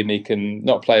 Told him he can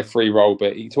not play a free role,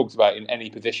 but he talks about in any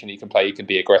position he can play, he can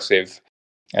be aggressive.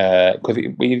 Because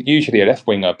he's usually a left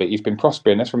winger, but he's been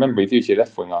prospering. Let's remember, he's usually a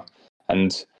left winger,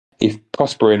 and he's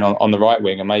prospering on the right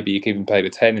wing, and maybe he can even play the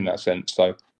 10 in that sense.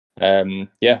 So,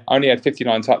 only had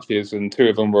 59 touches, and 2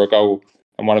 of them were a goal,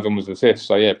 and 1 of them was an assist.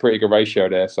 So, yeah, pretty good ratio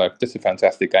there. So, just a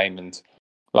fantastic game, and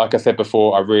like I said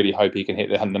before, I really hope he can hit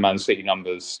the Man City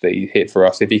numbers that he hit for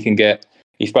us. If he can get,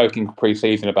 he spoke in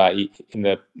pre-season about in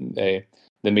the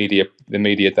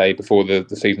media day before the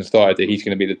season started that he's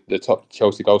going to be the top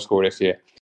Chelsea goal scorer this year.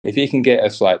 If he can get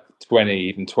us like 20,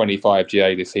 even 25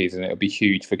 GA this season, it'll be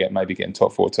huge for maybe getting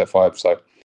top 4, top 5. So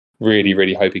really,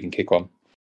 really hope he can kick on.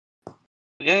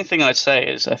 The only thing I'd say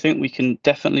is I think we can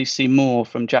definitely see more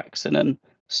from Jackson and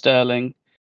Sterling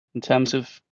in terms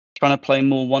of trying to play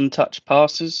more one-touch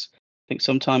passes. I think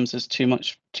sometimes there's too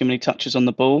many touches on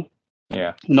the ball.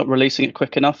 Yeah, not releasing it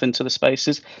quick enough into the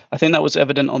spaces. I think that was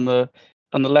evident on the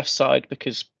left side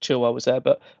because Chilwell was there,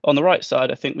 but on the right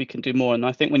side, I think we can do more. And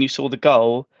I think when you saw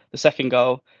the second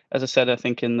goal, as I said, I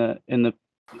think in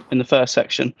the first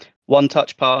section,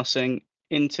 one-touch passing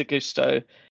into Gusto,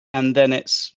 and then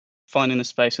it's finding the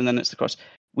space, and then it's the cross.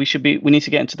 We need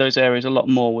to get into those areas a lot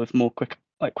more with more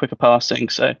quicker passing.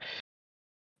 So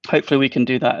hopefully we can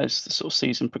do that as the sort of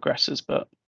season progresses. But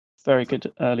very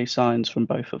good early signs from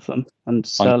both of them, and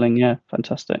Sterling, yeah,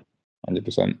 fantastic.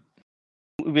 100%.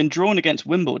 We've been drawn against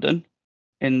Wimbledon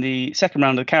in the second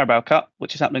round of the Carabao Cup,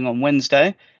 which is happening on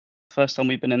Wednesday. First time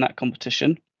we've been in that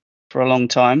competition for a long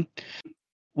time.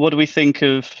 What do we think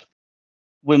of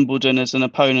Wimbledon as an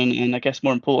opponent, and I guess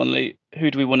more importantly,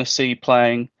 who do we want to see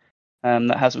playing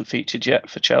that hasn't featured yet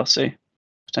for Chelsea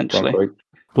potentially?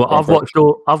 Well, I've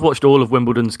watched all of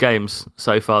Wimbledon's games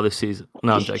so far this season.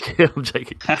 No, I'm joking. I'm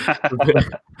joking.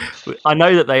 I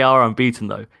know that they are unbeaten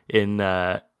though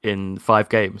in 5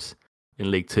 games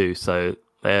in League Two, so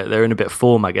they're in a bit of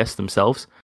form, I guess, themselves.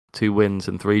 2 wins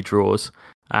and 3 draws,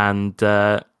 and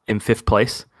in 5th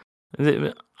place.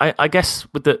 I guess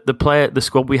with the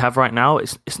squad we have right now,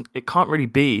 it can't really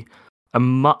be a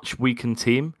much weakened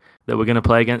team that we're going to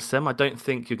play against them. I don't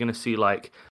think you're going to see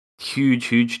like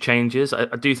huge changes. I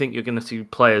do think you're going to see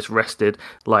players rested,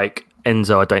 like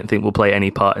Enzo. I don't think will play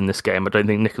any part in this game. I don't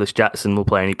think Nicholas Jackson will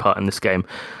play any part in this game.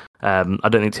 I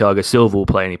don't think Thiago Silva will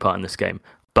play any part in this game.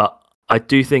 But I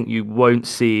do think you won't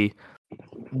see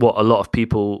what a lot of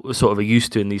people sort of are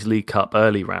used to in these League Cup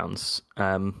early rounds,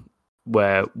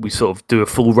 where we sort of do a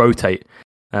full rotate.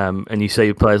 And you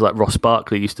see players like Ross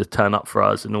Barkley used to turn up for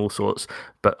us and all sorts.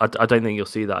 But I don't think you'll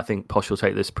see that. I think Posh will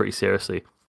take this pretty seriously.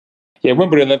 Yeah,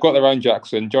 Wimbledon, they've got their own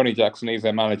Jackson. Johnny Jackson, he's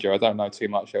their manager. I don't know too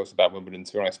much else about Wimbledon,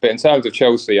 to be honest. But in terms of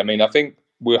Chelsea, I mean, I think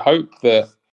we'll hope that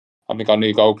our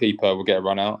new goalkeeper will get a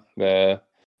run out there,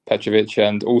 Petrovic.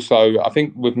 And also, I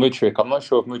think with Mudryk, I'm not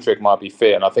sure if Mudryk might be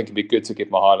fit. And I think it'd be good to give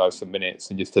Mihajlo some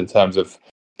minutes, and just in terms of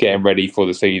getting ready for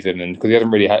the season. And because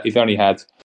he's only had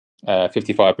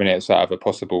 55 minutes out of a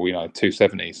possible,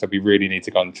 270. So we really need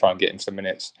to go and try and get him some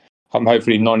minutes.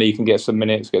 Hopefully Noni can get some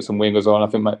minutes, get some wingers on. I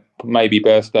think maybe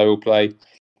Burstow will play.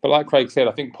 But like Craig said,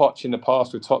 I think Poch in the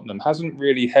past with Tottenham hasn't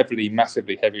really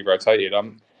massively heavy rotated. I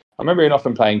remember him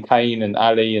often playing Kane and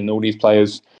Ali and all these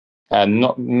players and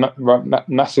not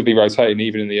massively rotating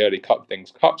even in the early cup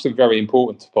things. Cups are very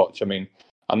important to Poch. I mean,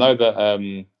 I know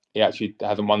that he actually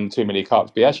hasn't won too many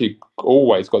cups, but he actually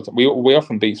always got to, we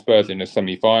often beat Spurs in the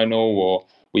semi-final, or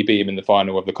we beat him in the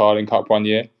final of the Carling Cup one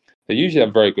year. They usually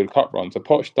have very good cup runs. So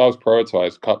Poch does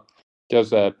prioritise cup,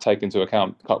 does take into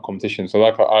account cup competition. So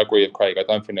I agree with Craig. I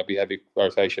don't think there'll be heavy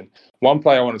rotation. One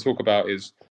player I want to talk about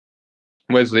is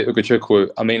Wesley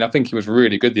Ugachukwu. I mean, I think he was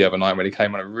really good the other night when he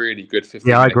came on a really good 15-minute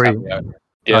Yeah, I agree. cameo.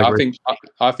 Yeah,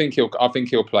 I think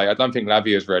he'll play. I don't think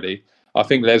Lavia's ready. I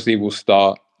think Leslie will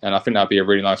start, and I think that'd be a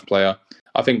really nice player.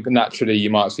 I think naturally you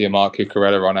might see a Mark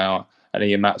Cucurella run out and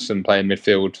Ian Matson play in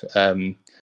midfield.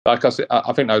 Like I said,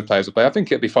 I think those players will play. I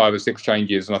think it'll be 5 or 6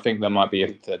 changes, and I think there might be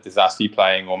a Disasti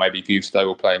playing, or maybe Gusto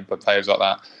will play, but players like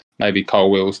that. Maybe Cole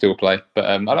will still play, but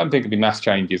I don't think it'll be mass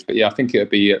changes. But yeah, I think it'll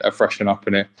be a freshen up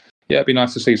in it. Yeah, it'd be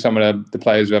nice to see some of the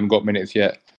players who haven't got minutes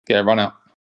yet get a run out.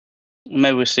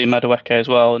 Maybe we'll see Madueke as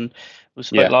well, and we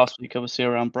spoke last week obviously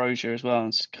around Brozier as well,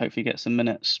 and hopefully get some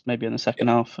minutes maybe in the second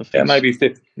half. Yeah, maybe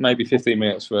 15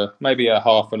 minutes for maybe a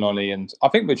half an Ollie, and I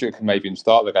think Madrid can maybe even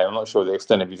start the game. I'm not sure the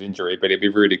extent of his injury, but it'd be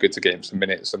really good to get him some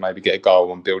minutes and maybe get a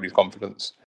goal and build his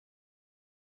confidence.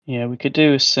 Yeah, we could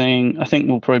do a thing. I think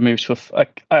we'll probably move to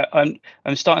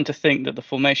I'm starting to think that the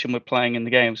formation we're playing in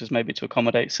the games is maybe to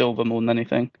accommodate Silva more than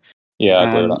anything. Yeah, I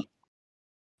agree with that.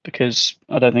 Because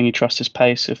I don't think he trusts his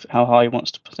pace of how high he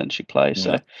wants to potentially play. Yeah.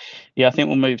 So, yeah, I think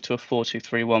we'll move to a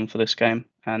 4-2-3-1 for this game.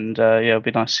 And, it'll be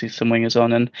nice to see some wingers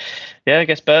on. And, yeah, I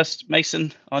guess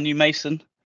our new Mason,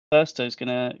 Burstow is going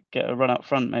to get a run up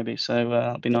front maybe. So,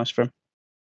 that'll be nice for him.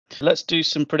 Let's do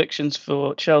some predictions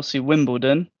for Chelsea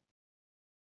Wimbledon.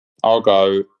 I'll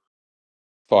go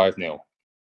 5-0.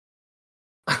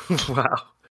 Wow.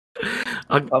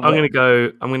 I'm going to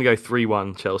go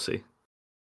 3-1 Chelsea.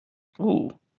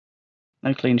 Ooh.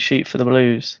 No clean sheet for the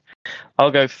Blues.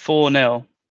 I'll go 4-0.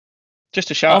 Just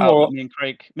a shout out. Me and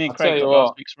Craig got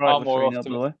last week's right with 3-0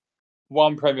 Blue.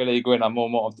 One Premier League win. I'm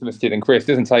more optimistic than Chris.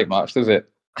 Doesn't take much, does it?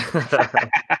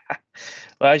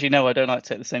 Well, as you know, I don't like to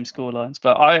take the same score lines,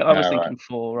 but I was thinking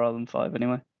 4 rather than 5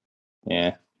 anyway.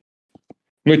 Yeah.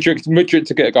 Mudryk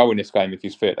to get a goal in this game if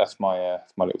he's fit. That's my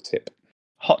little tip.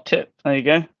 Hot tip. There you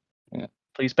go. Yeah.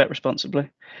 Please bet responsibly.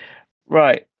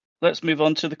 Right. Let's move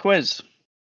on to the quiz.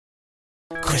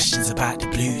 Questions about the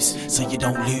Blues, so you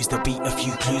don't lose. There'll be a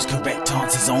few clues. Correct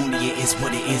answers only. It is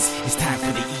what it is. It's time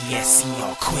for the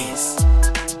ESCR quiz.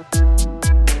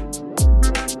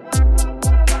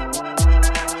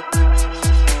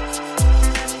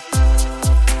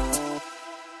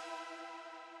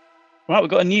 Right, we've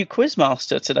got a new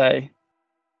Quizmaster today.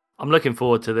 I'm looking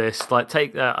forward to this.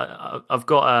 I've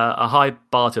got a high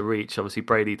bar to reach. Obviously,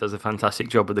 Brady does a fantastic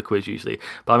job with the quiz usually,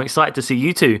 but I'm excited to see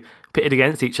you two pitted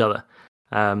against each other.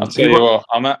 I'll tell you what,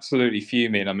 I'm absolutely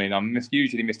fuming. I mean, I'm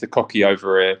usually Mr. Cocky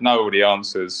over here, know all the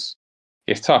answers.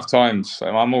 It's tough times.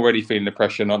 I'm already feeling the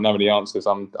pressure, not knowing the answers.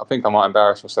 I think I might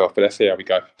embarrass myself, but let's see how we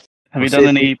go. Have you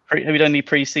done any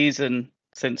pre-season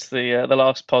since the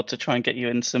last pod to try and get you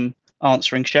in some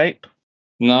answering shape?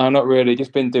 No, not really.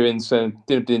 Just been doing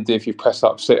a few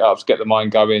press-ups, sit-ups, get the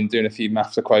mind going, doing a few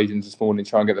maths equations this morning,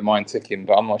 try and get the mind ticking.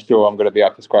 But I'm not sure I'm going to be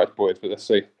up to scratch, boys, but let's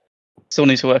see. Still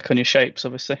need to work on your shapes,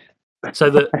 obviously.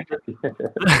 So the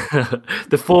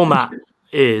format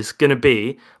is going to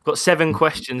be, I've got 7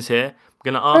 questions here.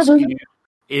 I'm going to ask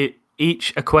you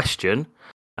each a question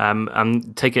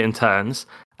and take it in turns.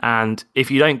 And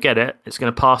if you don't get it, it's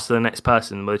going to pass to the next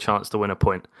person with a chance to win a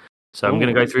point. So I'm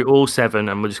going to go through all 7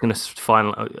 and we're just going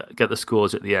to get the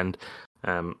scores at the end.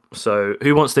 So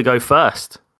who wants to go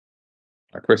first?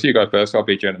 Chris, you go first. I'll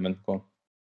be a gentleman. Go on.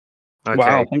 Okay.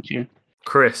 Wow, thank you.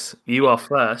 Chris, you are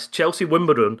first. Chelsea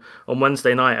Wimbledon on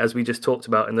Wednesday night, as we just talked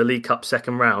about in the League Cup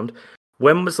second round.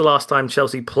 When was the last time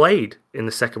Chelsea played in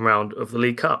the second round of the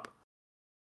League Cup?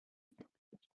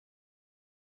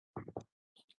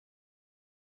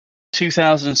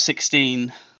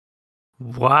 (2016).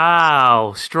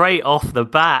 Wow, straight off the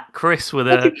bat, Chris with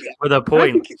a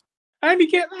point. How did you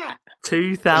get that?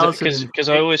 2000. Because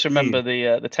I always remember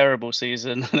the terrible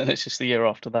season, and then it's just the year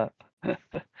after that.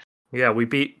 Yeah, we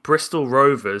beat Bristol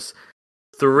Rovers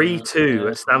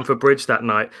 3-2 at Stamford Bridge that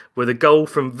night with a goal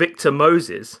from Victor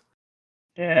Moses.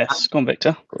 Yes, go on,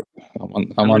 Victor.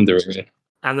 I'm under it.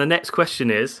 And the next question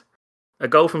is, a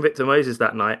goal from Victor Moses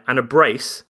that night and a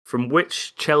brace from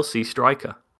which Chelsea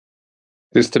striker?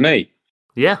 This to me?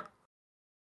 Yeah.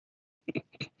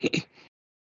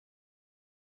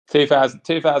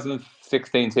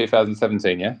 2016,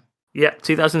 2017, yeah? Yeah,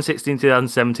 2016,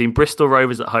 2017, Bristol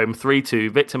Rovers at home, 3-2.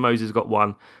 Victor Moses got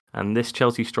 1, and this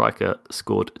Chelsea striker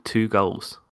scored 2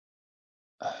 goals.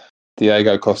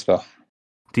 Diego Costa.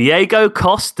 Diego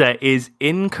Costa is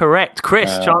incorrect.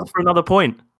 Chris, chance for another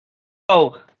point.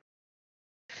 Oh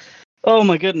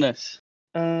my goodness.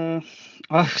 I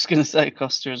was going to say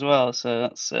Costa as well, so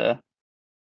that's...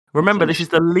 Remember, this is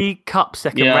the League Cup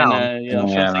second round. I'm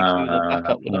trying to think who the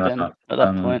backup would have been at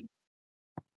that point.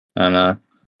 I know.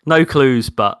 No clues,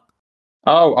 but...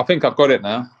 Oh, I think I've got it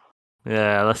now.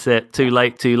 Yeah, that's it. Too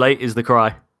late is the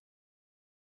cry.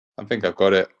 I think I've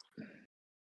got it.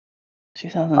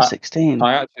 2016.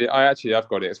 I actually have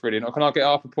got it. It's really not. Can I get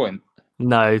half a point?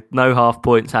 No half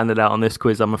points handed out on this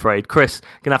quiz, I'm afraid. Chris,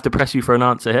 gonna have to press you for an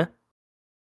answer here.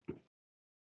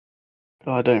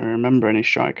 Oh, I don't remember any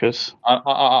strikers.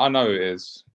 I know it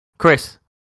is. Chris,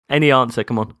 any answer?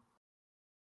 Come on.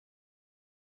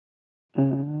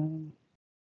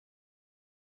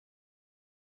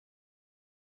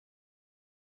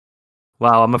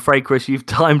 Wow, I'm afraid, Chris, you've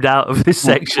timed out of this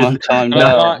section.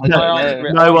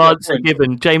 No answer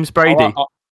given. James Brady.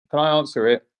 Can I answer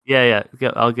it? Yeah.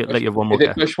 Let you have one more go.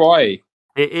 Is it Batshuayi?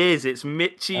 It is. It's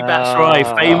Michy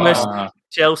Batshuayi, famous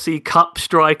Chelsea Cup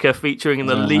striker featuring in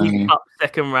the League Cup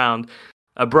second round.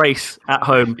 A brace at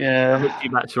home. Yeah. Michy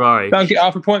Batshuayi. Don't get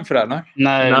half a point for that, no?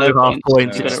 No half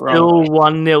points. It's still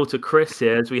 1-0 to Chris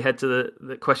here as we head to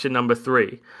the question number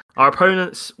 3. Our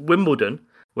opponents, Wimbledon,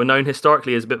 were known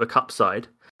historically as a bit of a cup side.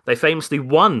 They famously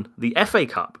won the FA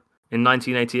Cup in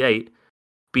 1988,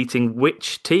 beating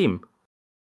which team?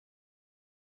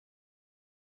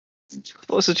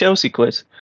 What's the Chelsea quiz?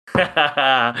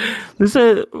 There's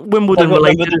a Wimbledon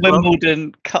related. The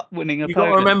Wimbledon Cup winning opponent. You got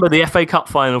to remember the FA Cup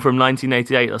final from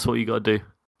 1988. That's what you got to do.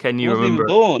 Can you remember?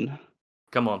 Born.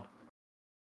 Come on.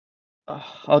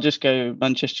 I'll just go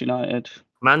Manchester United.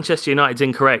 Manchester United's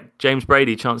incorrect. James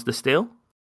Brady, chance to steal.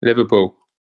 Liverpool.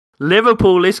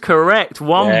 Liverpool is correct.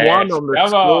 1-1 on the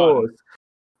scores.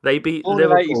 They beat Born in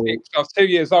Liverpool. 86. I was 2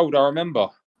 years old, I remember.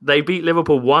 They beat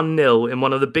Liverpool 1-0 in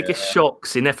one of the biggest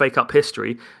shocks in FA Cup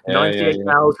history.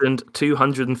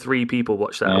 98,203 people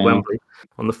watched that at Wembley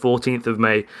on the 14th of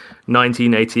May,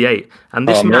 1988. And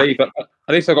this I'm relieved. At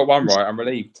least I got one right. I'm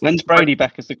relieved. When's Brady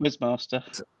back as the quizmaster?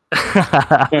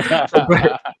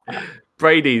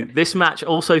 Brady, this match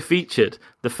also featured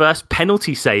the first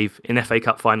penalty save in FA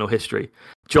Cup final history.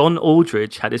 John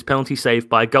Aldridge had his penalty saved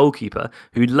by a goalkeeper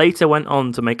who later went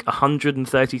on to make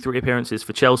 133 appearances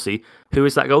for Chelsea. Who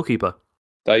is that goalkeeper?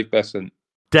 Dave Besant.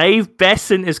 Dave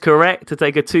Besant is correct to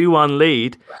take a 2-1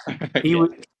 lead.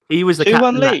 He was the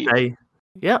captain lead? that day.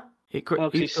 Yep.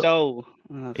 He stole.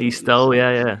 He stole,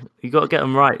 yeah. You got to get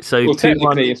them right. So Well, 2-1.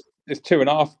 technically, it's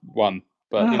 2.5-1.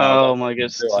 But, my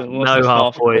goodness. No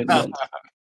half points.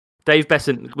 Dave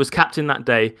Besant was captain that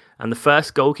day and the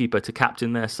first goalkeeper to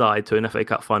captain their side to an FA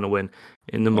Cup final win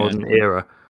in the modern era.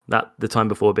 That the time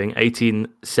before being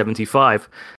 1875.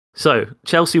 So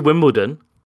Chelsea Wimbledon,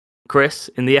 Chris,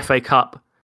 in the FA Cup.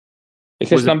 Is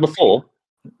this number 4?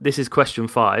 This is question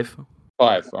 5.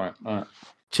 5, all right.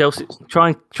 Chelsea,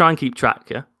 try and keep track,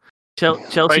 yeah.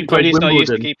 Chelsea played Brady's not used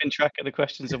to Wimbledon. keeping track of the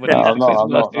questions of No, I'm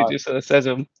not. He just sort of says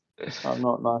them. I'm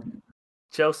not, no.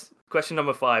 Chelsea. Question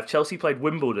number 5. Chelsea played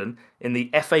Wimbledon in the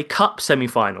FA Cup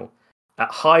semi-final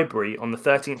at Highbury on the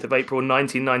 13th of April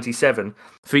 1997,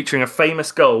 featuring a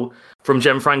famous goal from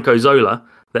Gianfranco Zola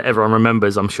that everyone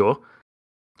remembers, I'm sure.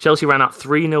 Chelsea ran out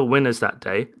 3-0 winners that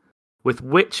day, with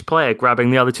which player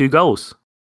grabbing the other 2 goals?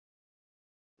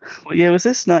 What year was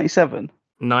this? 97?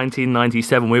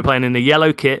 1997. We were playing in the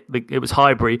yellow kit. It was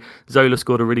Highbury. Zola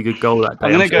scored a really good goal that day.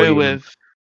 I'm going to go with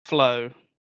Flo.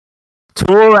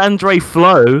 Tor Andre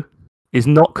Flo is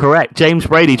not correct. James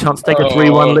Brady, chance to take a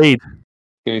 3-1 lead.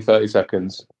 Give me 30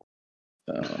 seconds.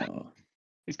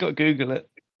 He's got to Google it.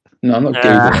 No, I'm not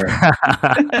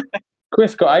Googling it.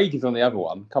 Chris got ages on the other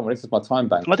one. Come on, this is my time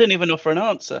bank. I didn't even offer an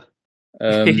answer.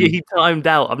 He timed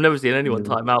out. I've never seen anyone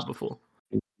time out before.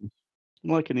 I'm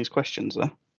liking these questions,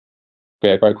 though.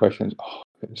 Yeah, great questions.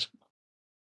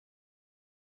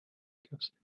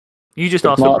 You just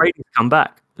asked for Brady to come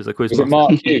back. There's a quiz. Was it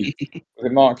Mark Hughes? Was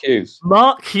it Mark Hughes?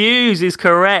 Mark Hughes is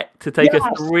correct to take a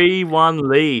 3-1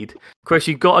 lead. Chris,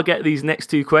 you've got to get these next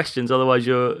 2 questions, otherwise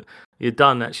you're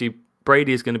done. Actually,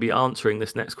 Brady is going to be answering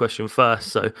this next question first,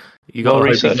 so you got to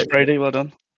research Brady. Well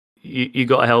done. You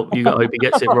got to help. You got to hope he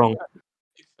gets it wrong.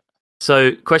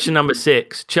 So, question number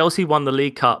 6: Chelsea won the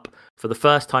League Cup for the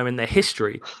first time in their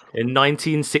history in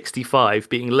 1965,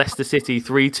 beating Leicester City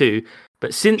 3-2.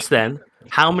 But since then,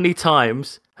 how many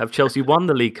times have Chelsea won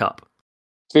the League Cup?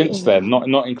 Since then,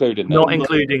 not including that. Not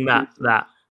including that.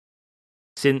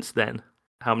 Since then,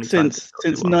 how many times?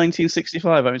 Since 1965,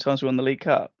 how many times we won the League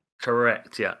Cup?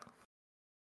 Correct, yeah.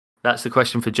 That's the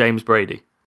question for James Brady.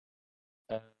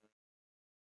 I'm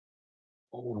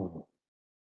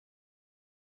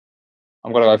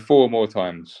going to go 4 more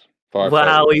times. 5 Wow,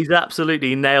 total. he's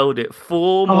absolutely nailed it.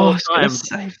 4 more times.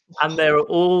 And they're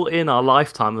all in our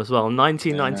lifetime as well.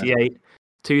 1998,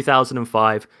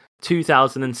 2005,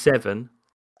 2007,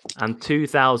 and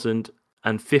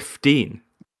 2015.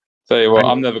 Tell you what,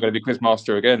 I'm never going to be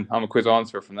quizmaster again. I'm a quiz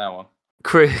answerer from now on.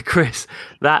 Chris,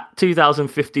 that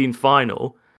 2015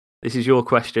 final, this is your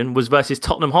question, was versus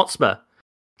Tottenham Hotspur.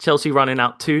 Chelsea running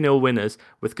out 2-0 winners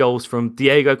with goals from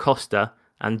Diego Costa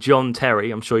and John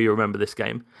Terry. I'm sure you remember this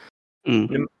game.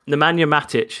 Nemanja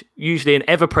Matic, usually an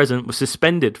ever-present, was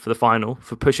suspended for the final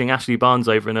for pushing Ashley Barnes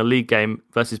over in a league game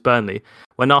versus Burnley.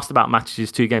 When asked about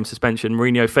Matic's 2-game suspension,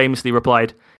 Mourinho famously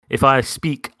replied, "If I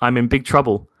speak, I'm in big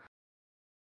trouble."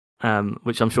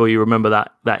 Which I'm sure you remember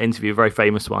that interview, a very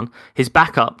famous one. His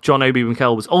backup, John Obi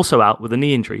Mikel, was also out with a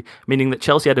knee injury, meaning that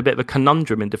Chelsea had a bit of a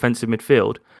conundrum in defensive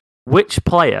midfield. Which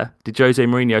player did Jose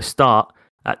Mourinho start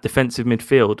at defensive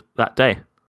midfield that day?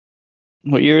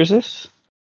 What year is this?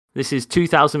 This is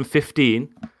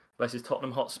 2015 versus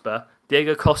Tottenham Hotspur.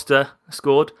 Diego Costa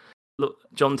scored. Look,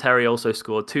 John Terry also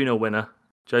scored. 2-0 winner.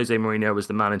 Jose Mourinho was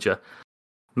the manager.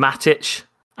 Matic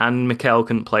and Mikel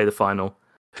couldn't play the final.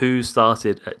 Who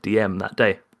started at DM that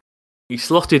day? He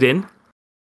slotted in.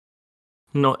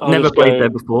 Never played there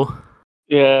before.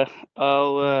 Yeah,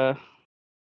 I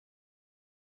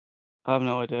have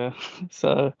no idea.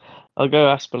 So I'll go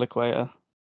Aspilicueta.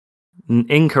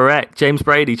 Incorrect. James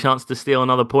Brady, chance to steal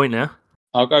another point now.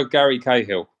 I'll go Gary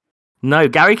Cahill. No,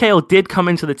 Gary Cahill did come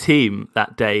into the team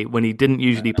that day when he didn't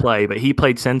usually play, but he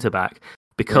played centre-back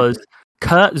because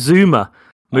Kurt Zouma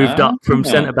moved up from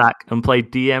centre-back and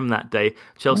played DM that day.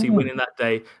 Chelsea winning that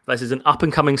day versus an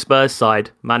up-and-coming Spurs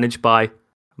side managed by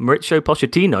Mauricio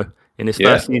Pochettino in his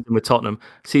first season with Tottenham,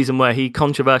 season where he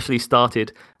controversially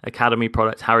started academy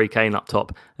product Harry Kane up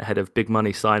top ahead of big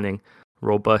money signing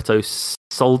Roberto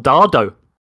Soldado.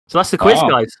 So that's the quiz,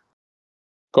 guys.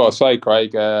 Gotta say,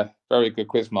 Craig, very good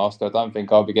quizmaster. I don't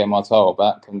think I'll be getting my title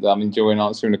back, and I'm enjoying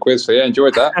answering the quiz. So yeah,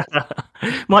 enjoyed that.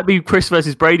 Might be Chris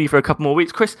versus Brady for a couple more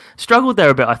weeks. Chris struggled there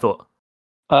a bit, I thought.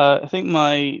 I think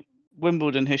my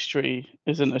Wimbledon history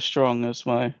isn't as strong as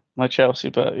my Chelsea,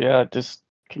 but yeah, I just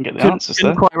can get the answers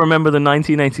there. Couldn't quite remember the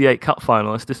 1988 Cup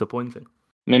final. That's disappointing.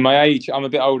 I mean, my age, I'm a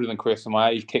bit older than Chris, and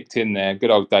my age kicked in there.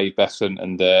 Good old Dave Besant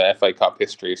and FA Cup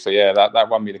history. So yeah, that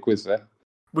won me the quiz there.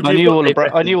 I knew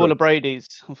all of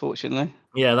Brady's, unfortunately.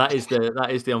 Yeah, that is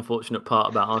the unfortunate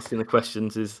part about asking the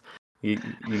questions is you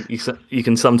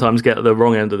can sometimes get the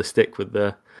wrong end of the stick with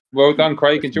the. Well done,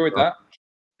 Craig. Enjoyed that.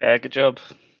 Yeah, good job.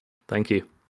 Thank you.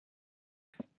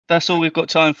 That's all we've got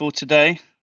time for today.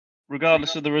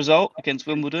 Regardless of the result against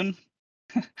Wimbledon,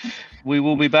 we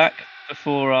will be back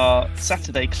before our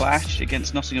Saturday clash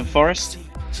against Nottingham Forest.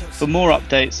 For more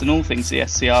updates on all things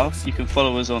ESCR, you can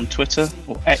follow us on Twitter,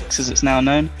 or X as it's now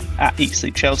known,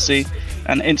 @EatSleepChelsea,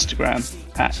 and Instagram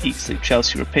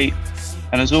 @EatSleepChelseaRepeat.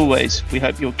 And as always, we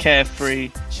hope you're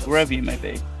carefree wherever you may be.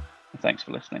 And thanks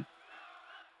for listening.